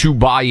need to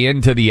buy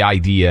into the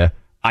idea,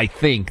 I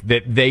think,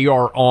 that they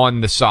are on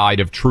the side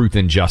of truth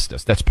and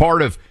justice. That's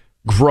part of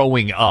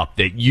growing up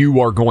that you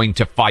are going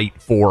to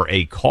fight for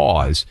a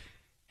cause.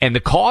 And the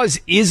cause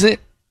isn't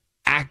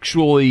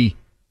actually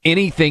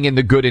anything in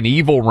the good and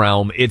evil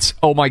realm. It's,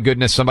 oh my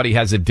goodness, somebody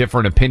has a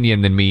different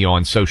opinion than me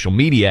on social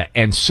media.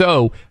 And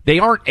so they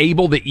aren't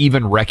able to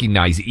even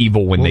recognize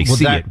evil when they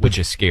see it, which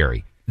is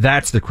scary.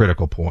 That's the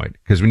critical point.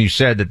 Because when you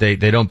said that they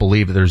don't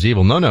believe that there's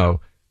evil,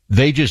 no.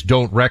 They just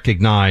don't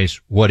recognize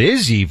what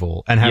is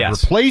evil and have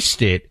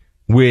replaced it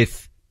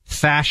with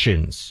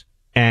fashions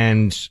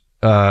and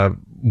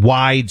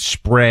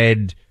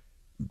widespread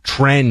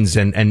trends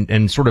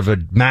and sort of a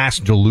mass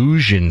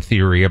delusion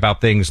theory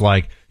about things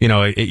like,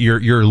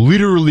 you're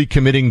literally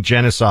committing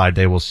genocide,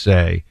 they will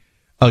say,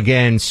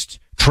 against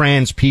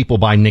trans people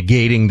by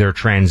negating their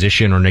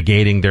transition or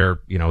negating their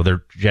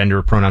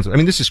gender pronouns. I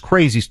mean, this is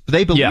crazy.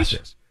 They believe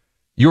this.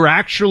 You're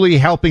actually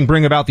helping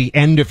bring about the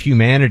end of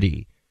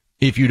humanity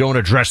if you don't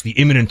address the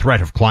imminent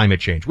threat of climate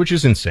change, which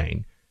is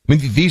insane. I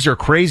mean, these are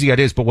crazy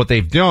ideas, but what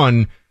they've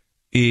done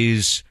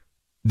is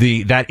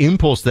that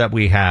impulse that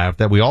we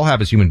all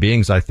have as human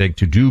beings, I think,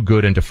 to do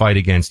good and to fight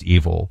against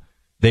evil.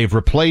 They've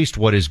replaced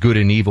what is good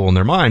and evil in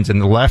their minds,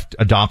 and the left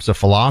adopts a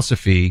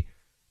philosophy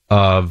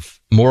of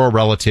moral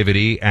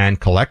relativity and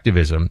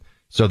collectivism.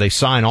 So they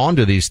sign on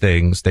to these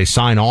things. They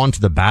sign on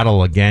to the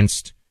battle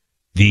against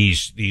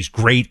these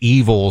great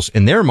evils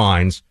in their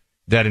minds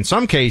that in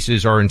some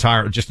cases are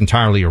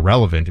entirely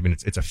irrelevant. I mean,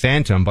 it's a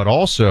phantom, but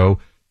also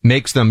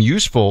makes them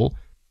useful,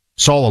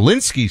 Saul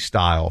Alinsky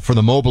style, for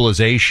the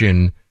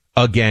mobilization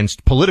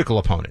against political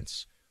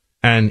opponents.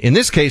 And in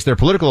this case, their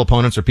political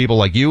opponents are people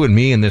like you and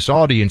me and this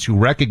audience who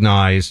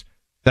recognize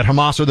that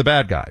Hamas are the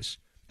bad guys.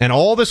 And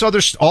all this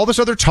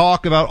other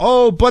talk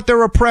about, but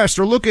they're oppressed,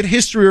 or look at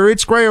history, or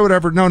it's gray, or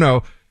whatever.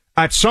 No.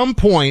 At some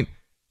point,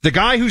 the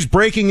guy who's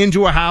breaking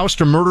into a house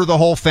to murder the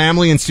whole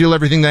family and steal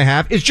everything they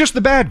have is just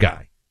the bad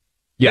guy.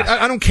 Yes.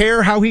 I don't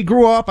care how he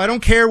grew up. I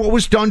don't care what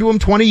was done to him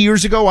 20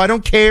 years ago. I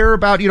don't care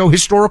about,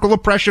 historical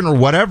oppression or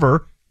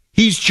whatever.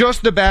 He's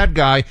just the bad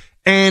guy.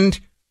 And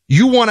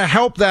you want to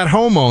help that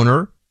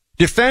homeowner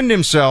defend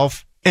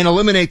himself and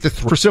eliminate the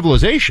threat for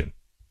civilization.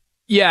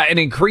 Yeah, and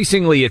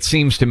increasingly it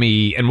seems to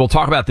me, and we'll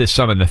talk about this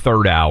some in the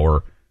third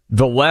hour,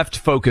 the left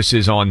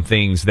focuses on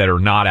things that are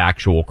not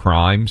actual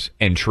crimes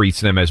and treats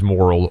them as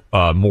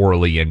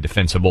morally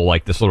indefensible,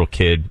 like this little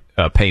kid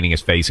painting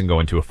his face and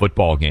going to a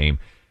football game,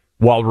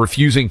 while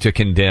refusing to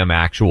condemn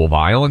actual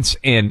violence.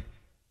 And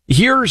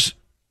here's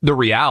the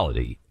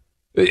reality.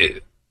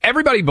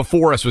 Everybody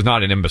before us was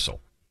not an imbecile,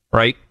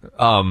 right?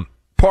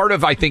 Part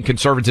of, I think,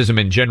 conservatism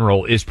in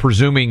general is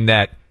presuming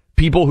that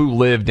people who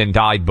lived and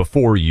died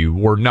before you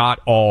were not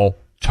all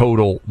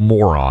total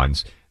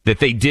morons, that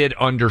they did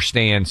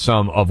understand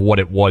some of what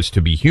it was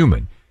to be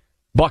human.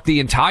 But the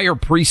entire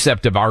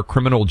precept of our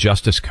criminal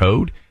justice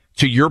code,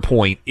 to your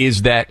point,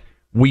 is that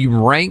we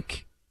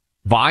rank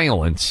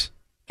violence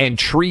and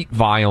treat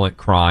violent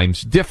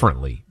crimes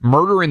differently.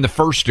 Murder in the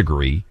first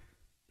degree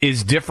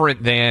is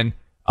different than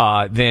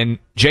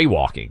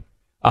jaywalking,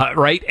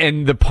 right?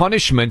 And the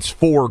punishments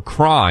for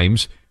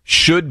crimes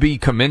should be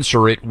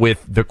commensurate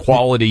with the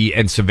quality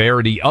and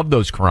severity of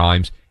those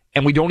crimes.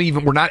 And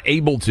we're not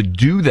able to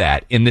do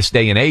that in this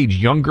day and age.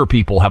 Younger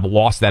people have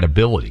lost that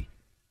ability.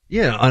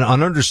 Yeah.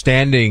 An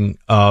understanding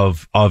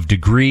of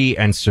degree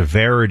and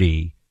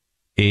severity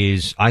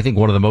is, I think,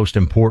 one of the most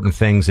important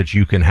things that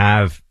you can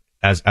have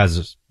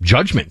as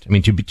judgment. I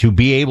mean, to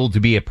be able to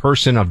be a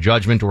person of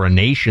judgment, or a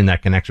nation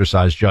that can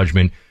exercise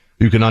judgment,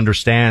 you can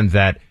understand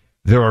that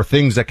there are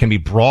things that can be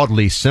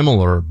broadly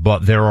similar,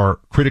 but there are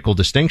critical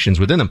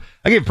distinctions within them.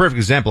 I give a perfect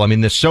example. I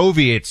mean, the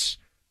Soviets,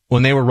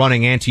 when they were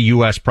running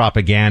anti-U.S.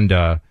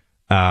 propaganda,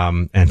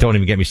 and don't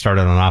even get me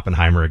started on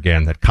Oppenheimer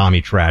again, that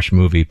commie trash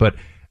movie, but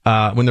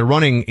when they're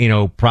running,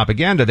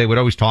 propaganda, they would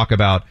always talk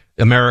about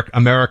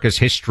America's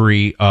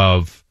history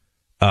of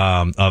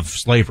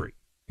slavery.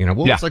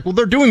 It's like,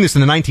 they're doing this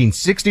in the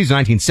 1960s,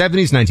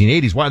 1970s,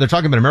 1980s. Why? They're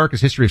talking about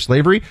America's history of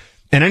slavery.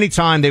 And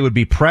anytime they would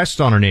be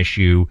pressed on an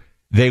issue,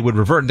 they would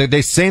revert.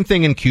 They same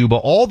thing in Cuba.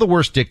 All the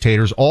worst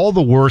dictators, all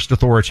the worst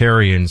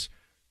authoritarians,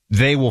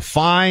 they will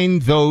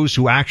find those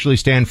who actually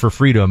stand for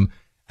freedom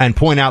and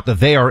point out that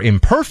they are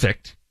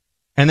imperfect,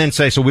 and then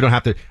say, so we don't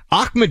have to.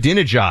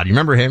 Ahmadinejad, you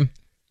remember him?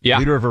 Yeah.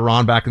 Leader of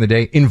Iran back in the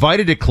day,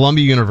 invited at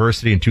Columbia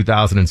University in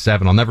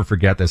 2007. I'll never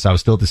forget this. I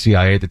was still at the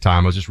CIA at the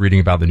time. I was just reading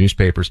about the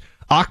newspapers.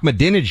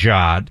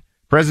 Ahmadinejad,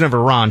 president of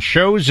Iran,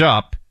 shows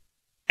up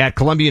at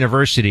Columbia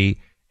University,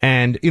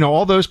 and,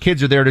 all those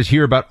kids are there to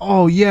hear about,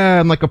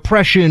 and like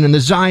oppression and the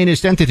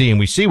Zionist entity, and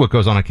we see what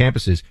goes on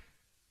campuses.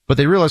 But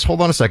they realize,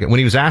 hold on a second, when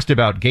he was asked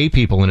about gay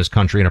people in his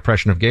country and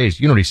oppression of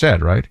gays, you know what he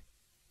said, right?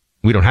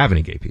 We don't have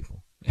any gay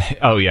people.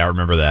 Oh yeah, I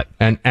remember that.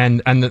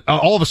 And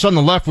all of a sudden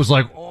the left was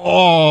like,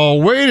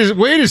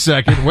 wait a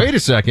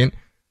second,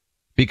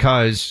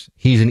 because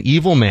he's an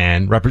evil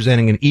man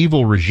representing an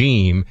evil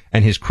regime,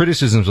 and his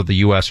criticisms of the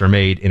U.S. are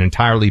made in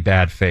entirely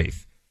bad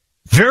faith.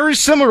 Very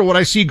similar to what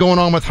I see going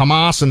on with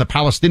Hamas and the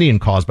Palestinian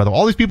cause, by the way.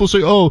 All these people say,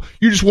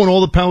 you just want all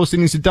the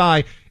Palestinians to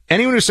die.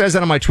 Anyone who says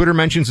that on my Twitter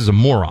mentions is a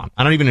moron.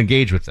 I don't even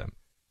engage with them,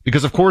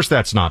 because of course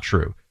that's not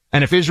true.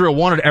 And if Israel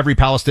wanted every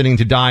Palestinian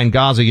to die in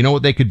Gaza, you know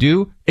what they could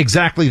do?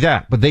 Exactly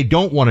that. But they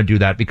don't want to do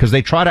that because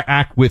they try to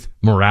act with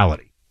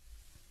morality.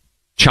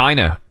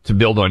 China, to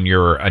build on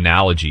your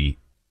analogy,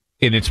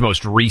 in its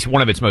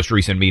one of its most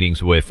recent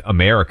meetings with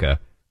America,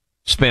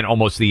 spent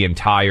almost the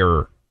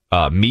entire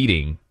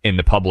meeting in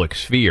the public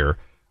sphere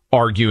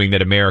arguing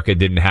that America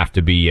didn't have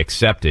to be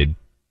accepted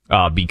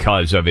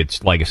because of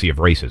its legacy of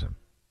racism.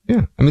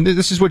 Yeah. I mean,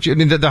 this is what the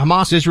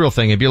Hamas-Israel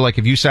thing, it'd be like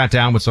if you sat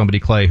down with somebody,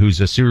 Clay, who's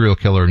a serial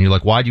killer, and you're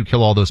like, why'd you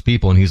kill all those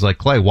people? And he's like,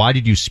 Clay, why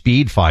did you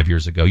speed 5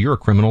 years ago? You're a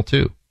criminal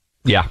too.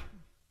 Yeah.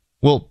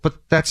 Well,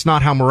 but that's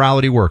not how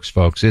morality works,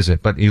 folks, is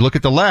it? But you look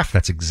at the left,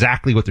 that's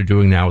exactly what they're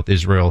doing now with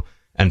Israel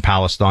and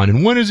Palestine.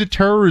 And when is it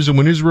terrorism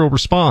when Israel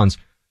responds?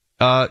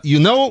 You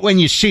know it when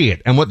you see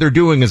it. And what they're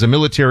doing is a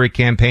military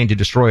campaign to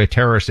destroy a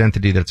terrorist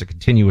entity that's a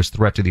continuous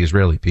threat to the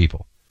Israeli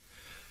people.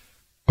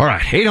 All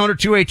right,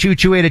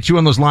 800-282-2882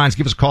 on those lines.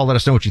 Give us a call. Let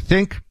us know what you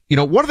think. You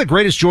know, one of the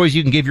greatest joys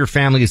you can give your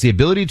family is the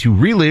ability to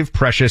relive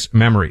precious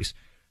memories.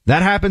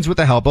 That happens with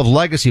the help of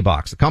Legacy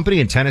Box, the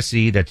company in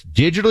Tennessee that's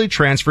digitally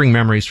transferring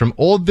memories from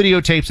old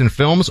videotapes and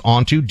films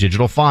onto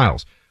digital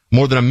files.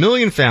 More than 1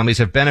 million families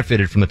have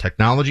benefited from the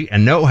technology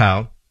and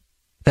know-how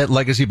that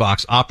Legacy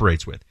Box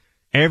operates with.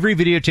 Every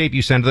videotape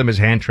you send to them is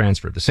hand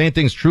transferred. The same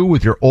thing's true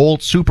with your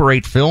old Super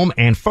 8 film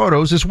and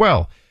photos as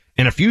well.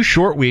 In a few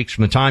short weeks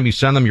from the time you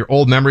send them your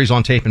old memories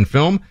on tape and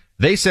film,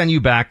 they send you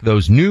back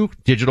those new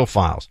digital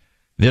files.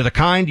 They're the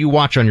kind you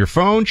watch on your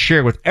phone,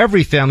 share with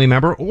every family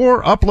member,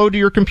 or upload to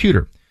your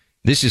computer.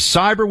 This is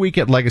Cyber Week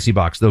at Legacy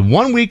Box, the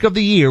 1 week of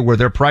the year where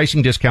their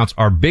pricing discounts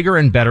are bigger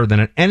and better than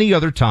at any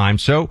other time,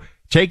 so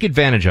take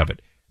advantage of it.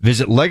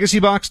 Visit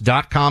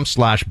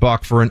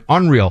legacybox.com/buck for an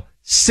unreal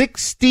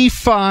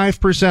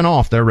 65%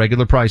 off their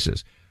regular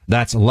prices.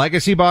 That's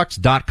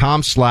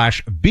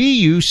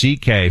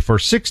legacybox.com/BUCK for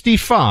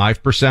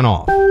 65%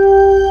 off.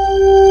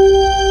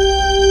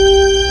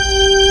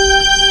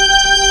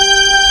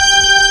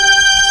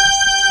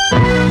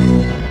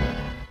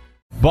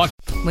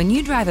 When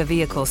you drive a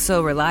vehicle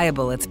so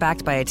reliable it's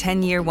backed by a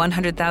 10-year,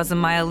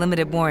 100,000-mile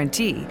limited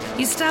warranty,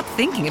 you stop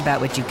thinking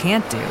about what you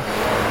can't do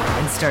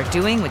and start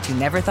doing what you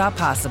never thought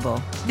possible.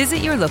 Visit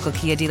your local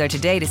Kia dealer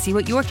today to see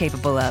what you're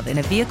capable of in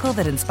a vehicle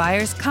that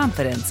inspires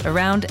confidence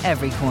around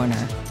every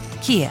corner.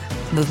 Kia,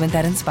 movement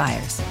that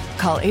inspires.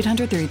 Call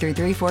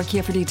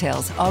 800-333-4KIA for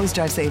details. Always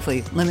drive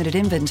safely. Limited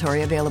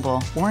inventory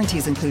available.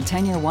 Warranties include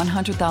 10-year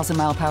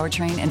 100,000-mile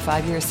powertrain and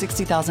 5-year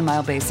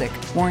 60,000-mile basic.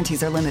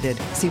 Warranties are limited.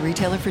 See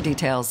retailer for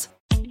details.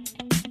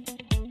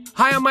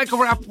 Hi, I'm Michael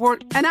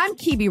Rappaport. And I'm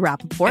Kibi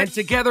Rappaport. And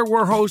together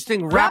we're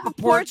hosting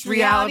Rappaport's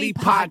Reality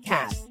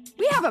Podcast.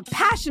 We have a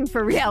passion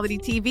for reality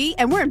TV,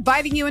 and we're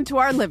inviting you into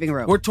our living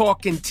room. We're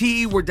talking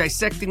tea, we're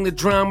dissecting the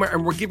drama,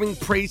 and we're giving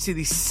praise to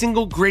the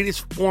single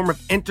greatest form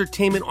of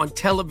entertainment on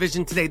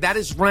television today. That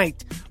is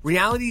right.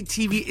 Reality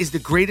TV is the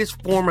greatest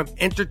form of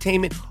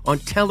entertainment on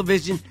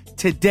television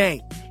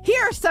today.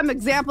 Here are some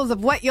examples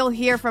of what you'll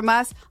hear from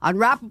us on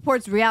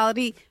Rappaport's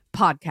Reality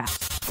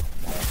Podcast.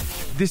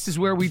 This is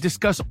where we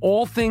discuss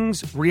all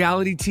things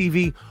reality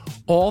TV,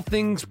 all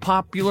things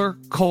popular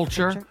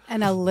culture.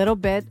 And a little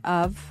bit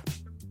of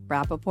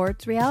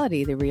Rappaport's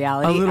reality, the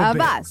reality of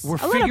us. We're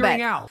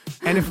figuring out.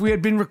 And if we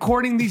had been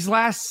recording these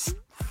last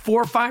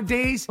 4 or 5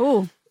 days,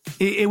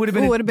 it would have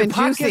been, the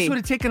podcast juicy. Would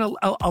have taken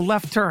a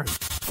left turn.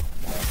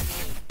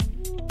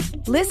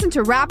 Listen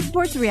to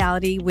Rappaport's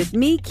Reality with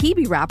me,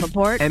 Kibi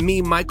Rappaport. And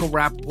me, Michael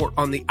Rappaport,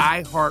 on the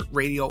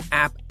iHeartRadio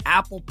app,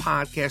 Apple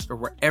Podcast, or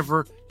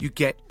wherever you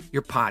get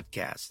your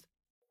podcast.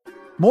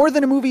 More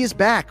Than a Movie is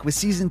back with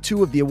Season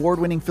 2 of the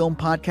award-winning film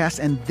podcast,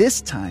 and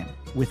this time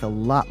with a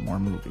lot more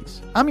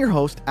movies. I'm your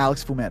host,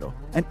 Alex Fumero,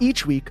 and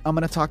each week I'm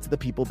going to talk to the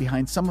people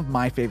behind some of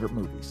my favorite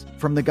movies.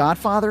 From The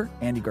Godfather,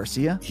 Andy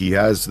Garcia. He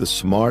has the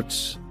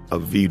smarts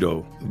of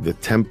Vito, the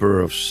temper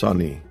of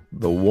Sonny,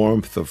 the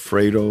warmth of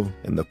Fredo,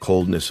 and the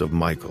coldness of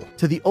Michael.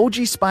 To the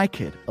OG Spy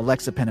Kid,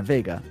 Alexa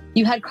Penavega.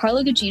 You had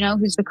Carla Gugino,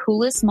 who's the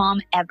coolest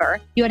mom ever.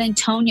 You had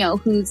Antonio,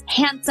 who's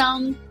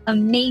handsome,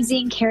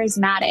 amazing,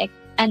 charismatic.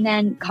 And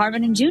then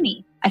Carmen and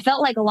Junie. I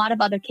felt like a lot of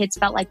other kids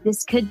felt like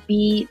this could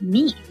be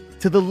me.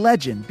 To the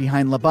legend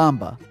behind La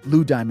Bamba,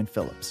 Lou Diamond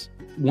Phillips.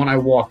 When I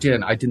walked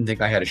in, I didn't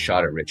think I had a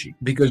shot at Richie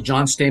because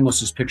John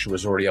Stamos' picture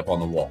was already up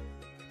on the wall.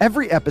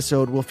 Every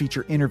episode will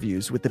feature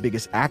interviews with the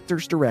biggest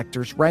actors,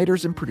 directors,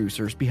 writers, and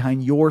producers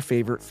behind your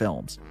favorite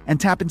films and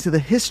tap into the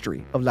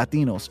history of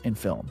Latinos in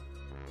film.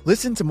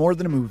 Listen to More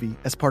Than a Movie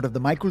as part of the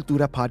My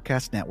Cultura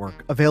Podcast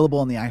Network, available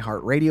on the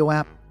iHeartRadio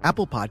app,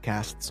 Apple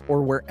Podcasts,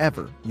 or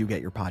wherever you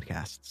get your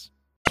podcasts.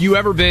 You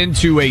ever been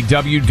to a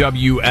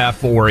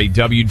WWF or a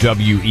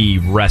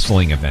WWE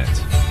wrestling event?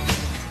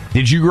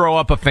 Did you grow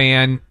up a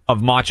fan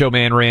of Macho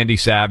Man Randy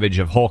Savage,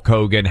 of Hulk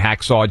Hogan,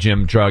 Hacksaw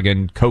Jim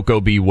Duggan,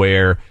 Coco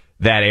Beware,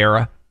 that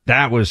era?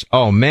 That was,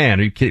 oh man,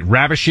 are you kidding?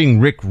 Ravishing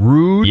Rick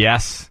Rude?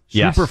 Yes.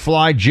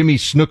 Superfly Jimmy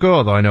Snuka,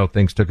 although I know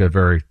things took a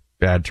very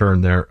bad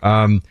turn there.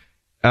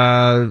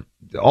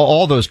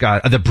 All those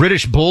guys. The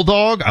British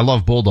Bulldog. I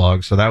love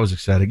Bulldogs, so that was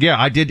exciting. Yeah,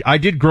 I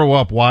did grow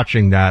up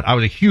watching that. I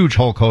was a huge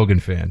Hulk Hogan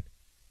fan.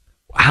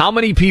 How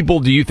many people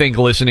do you think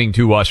listening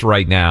to us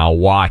right now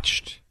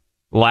watched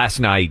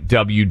last night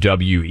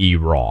WWE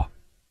Raw?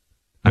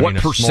 What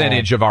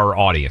percentage of our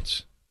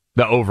audience?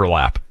 The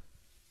overlap?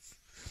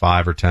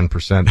 5 or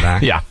 10%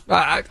 back. Yeah,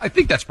 I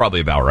think that's probably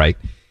about right.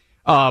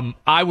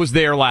 I was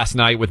there last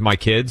night with my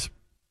kids.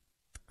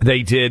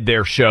 They did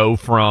their show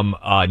from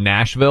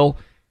Nashville.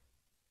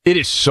 It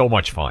is so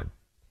much fun.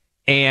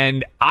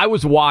 And I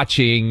was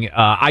watching,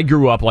 I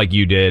grew up like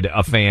you did,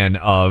 a fan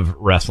of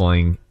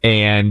wrestling,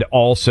 and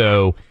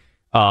also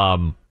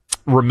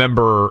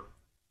remember,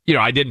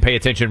 I didn't pay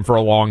attention for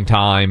a long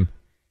time.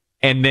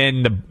 And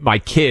then my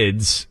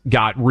kids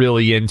got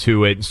really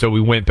into it, so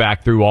we went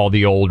back through all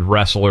the old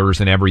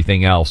wrestlers and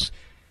everything else.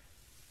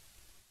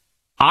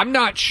 I'm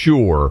not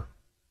sure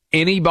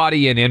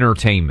anybody in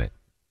entertainment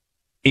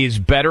is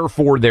better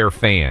for their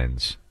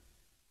fans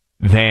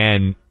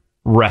than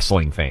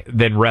wrestling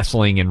and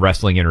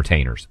wrestling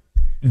entertainers.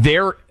 They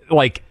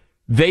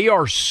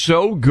are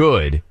so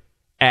good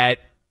at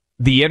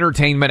the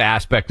entertainment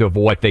aspect of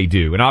what they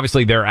do. And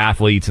obviously they're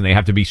athletes and they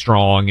have to be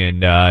strong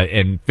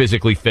and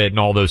physically fit and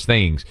all those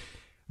things.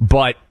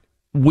 But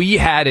we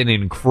had an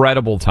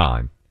incredible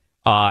time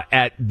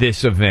at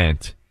this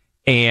event,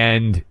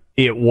 and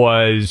it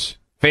was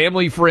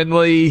family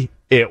friendly.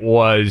 It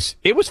was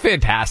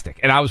fantastic.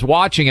 And I was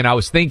watching and I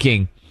was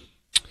thinking,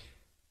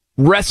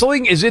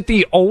 wrestling, is it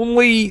the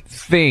only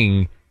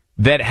thing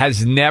that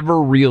has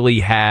never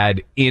really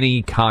had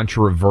any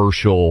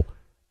controversial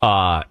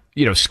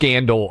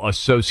scandal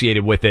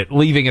associated with it,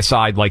 leaving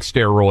aside like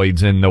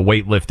steroids and the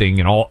weightlifting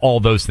and all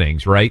those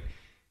things, right?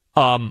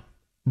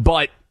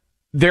 But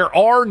there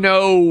are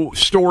no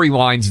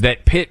storylines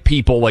that pit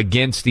people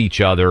against each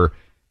other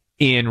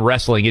in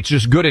wrestling. It's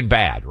just good and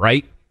bad,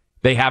 right?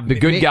 They have the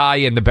good guy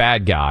and the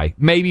bad guy.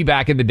 Maybe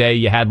back in the day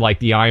you had like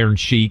the Iron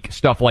Sheik,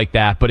 stuff like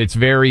that, but it's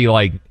very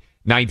like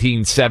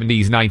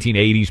 1970s,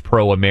 1980s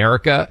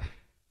pro-America.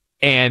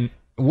 And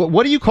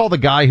what do you call the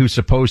guy who's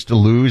supposed to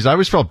lose? I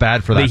always felt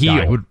bad for that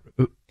guy.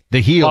 The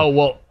heel. Oh,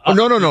 well.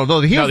 No.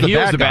 The heel's the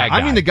bad guy.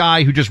 I mean the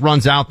guy who just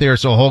runs out there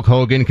so Hulk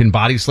Hogan can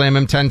body slam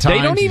him 10 times.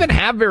 They don't even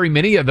have very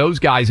many of those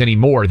guys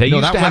anymore. They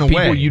used to have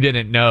people you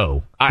didn't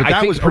know.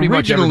 I think pretty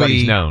much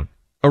everybody's known.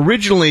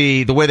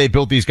 Originally, the way they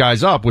built these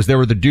guys up was there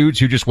were the dudes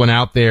who just went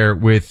out there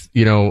with,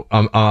 a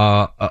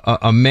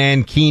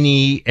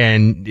mankini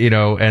and,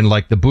 and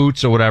like the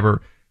boots or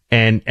whatever,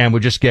 and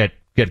would just get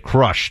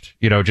crushed,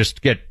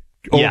 just get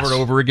over and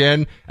over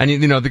again. And,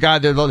 the guy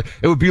there,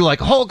 it would be like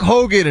Hulk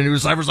Hogan, and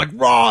I was like,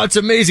 raw, it's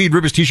amazing. He'd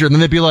rip his t-shirt, and then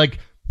they'd be like,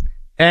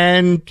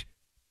 and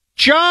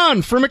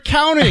John from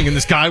accounting. And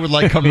this guy would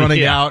like come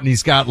running out, and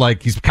he's kind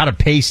of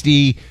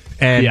pasty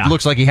and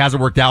looks like he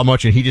hasn't worked out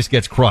much, and he just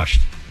gets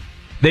crushed.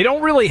 They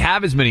don't really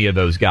have as many of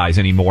those guys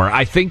anymore.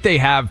 I think they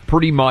have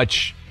pretty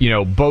much,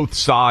 both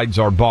sides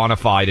are bona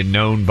fide and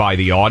known by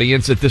the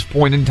audience at this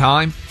point in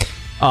time.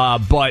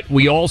 But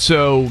we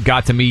also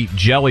got to meet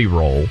Jelly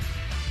Roll.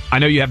 I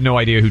know you have no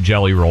idea who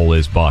Jelly Roll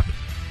is, Buck,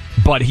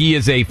 but he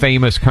is a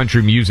famous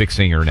country music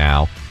singer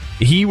now.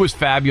 He was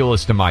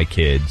fabulous to my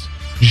kids.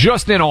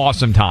 Just an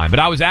awesome time. But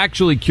I was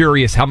actually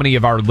curious how many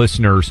of our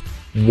listeners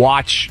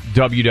watch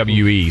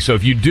WWE. So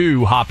if you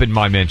do, hop in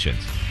my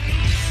mentions.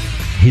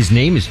 His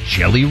name is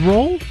Jelly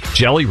Roll?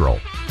 Jelly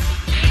Roll.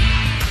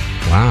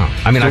 Wow.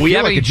 I mean, so I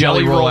feel like a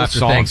Jelly Roll after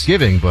songs.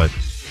 Thanksgiving, but...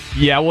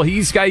 Yeah, well,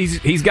 he's got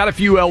a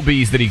few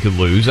LBs that he could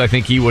lose. I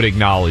think he would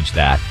acknowledge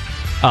that.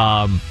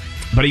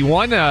 But he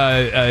won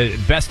a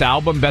Best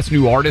Album, Best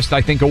New Artist,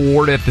 I think,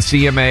 award at the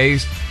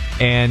CMAs,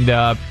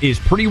 and is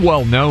pretty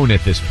well known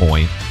at this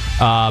point.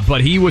 But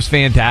he was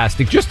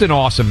fantastic. Just an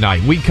awesome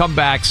night. We come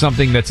back,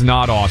 something that's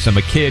not awesome.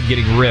 A kid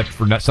getting ripped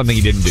for something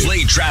he didn't do.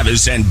 Clay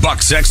Travis and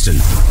Buck Sexton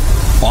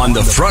on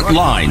the front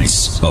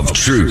lines of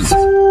truth.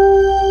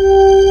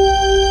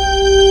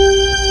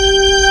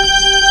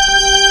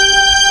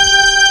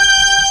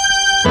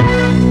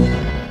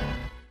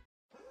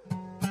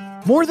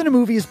 More Than a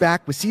Movie is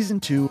back with Season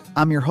 2.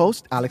 I'm your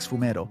host, Alex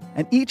Fumero,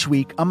 and each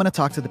week I'm going to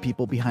talk to the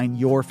people behind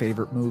your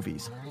favorite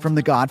movies. From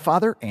The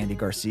Godfather, Andy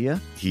Garcia.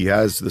 He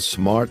has the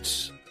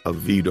smarts of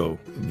Vito,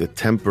 the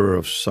temper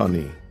of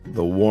Sonny,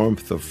 the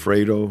warmth of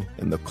Fredo,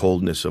 and the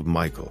coldness of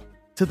Michael.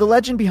 To the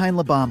legend behind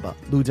La Bamba,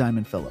 Lou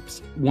Diamond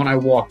Phillips. When I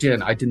walked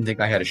in, I didn't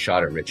think I had a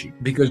shot at Richie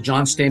because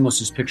John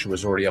Stamos' picture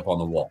was already up on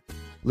the wall.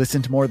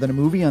 Listen to More Than a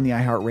Movie on the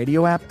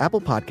iHeartRadio app,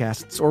 Apple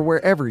Podcasts, or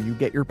wherever you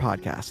get your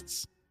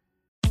podcasts.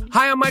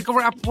 Hi, I'm Michael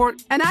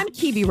Rappaport. And I'm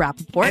Kibi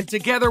Rappaport. And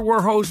together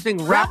we're hosting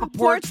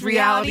Rappaport's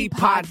Reality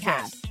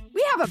Podcast.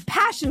 We have a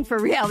passion for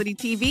reality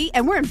TV,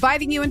 and we're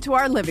inviting you into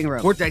our living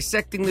room. We're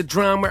dissecting the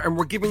drama, and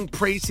we're giving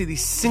praise to the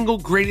single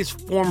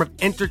greatest form of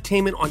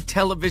entertainment on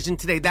television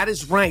today. That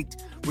is right.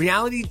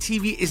 Reality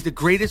TV is the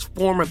greatest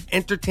form of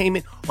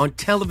entertainment on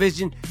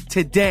television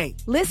today.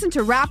 Listen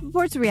to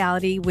Rappaport's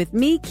Reality with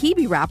me,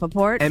 Kibi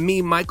Rappaport. And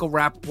me, Michael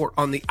Rappaport,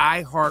 on the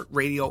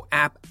iHeartRadio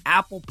app,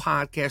 Apple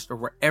Podcast, or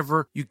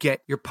wherever you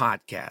get your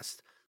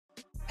podcast.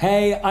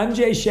 Hey, I'm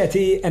Jay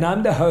Shetty, and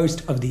I'm the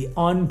host of the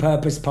On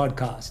Purpose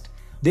podcast.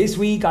 This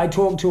week, I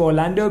talked to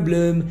Orlando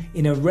Bloom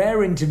in a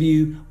rare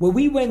interview where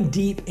we went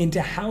deep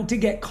into how to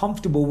get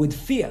comfortable with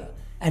fear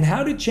and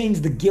how to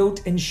change the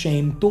guilt and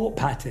shame thought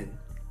pattern.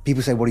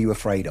 People say, what are you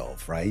afraid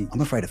of, right?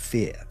 I'm afraid of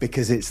fear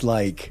because it's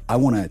like I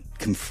want to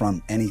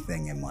confront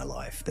anything in my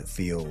life that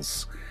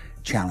feels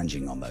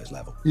challenging on those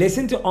levels.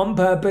 Listen to On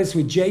Purpose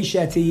with Jay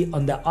Shetty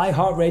on the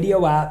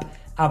iHeartRadio app,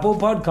 Apple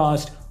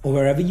Podcast, or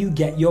wherever you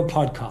get your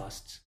podcasts.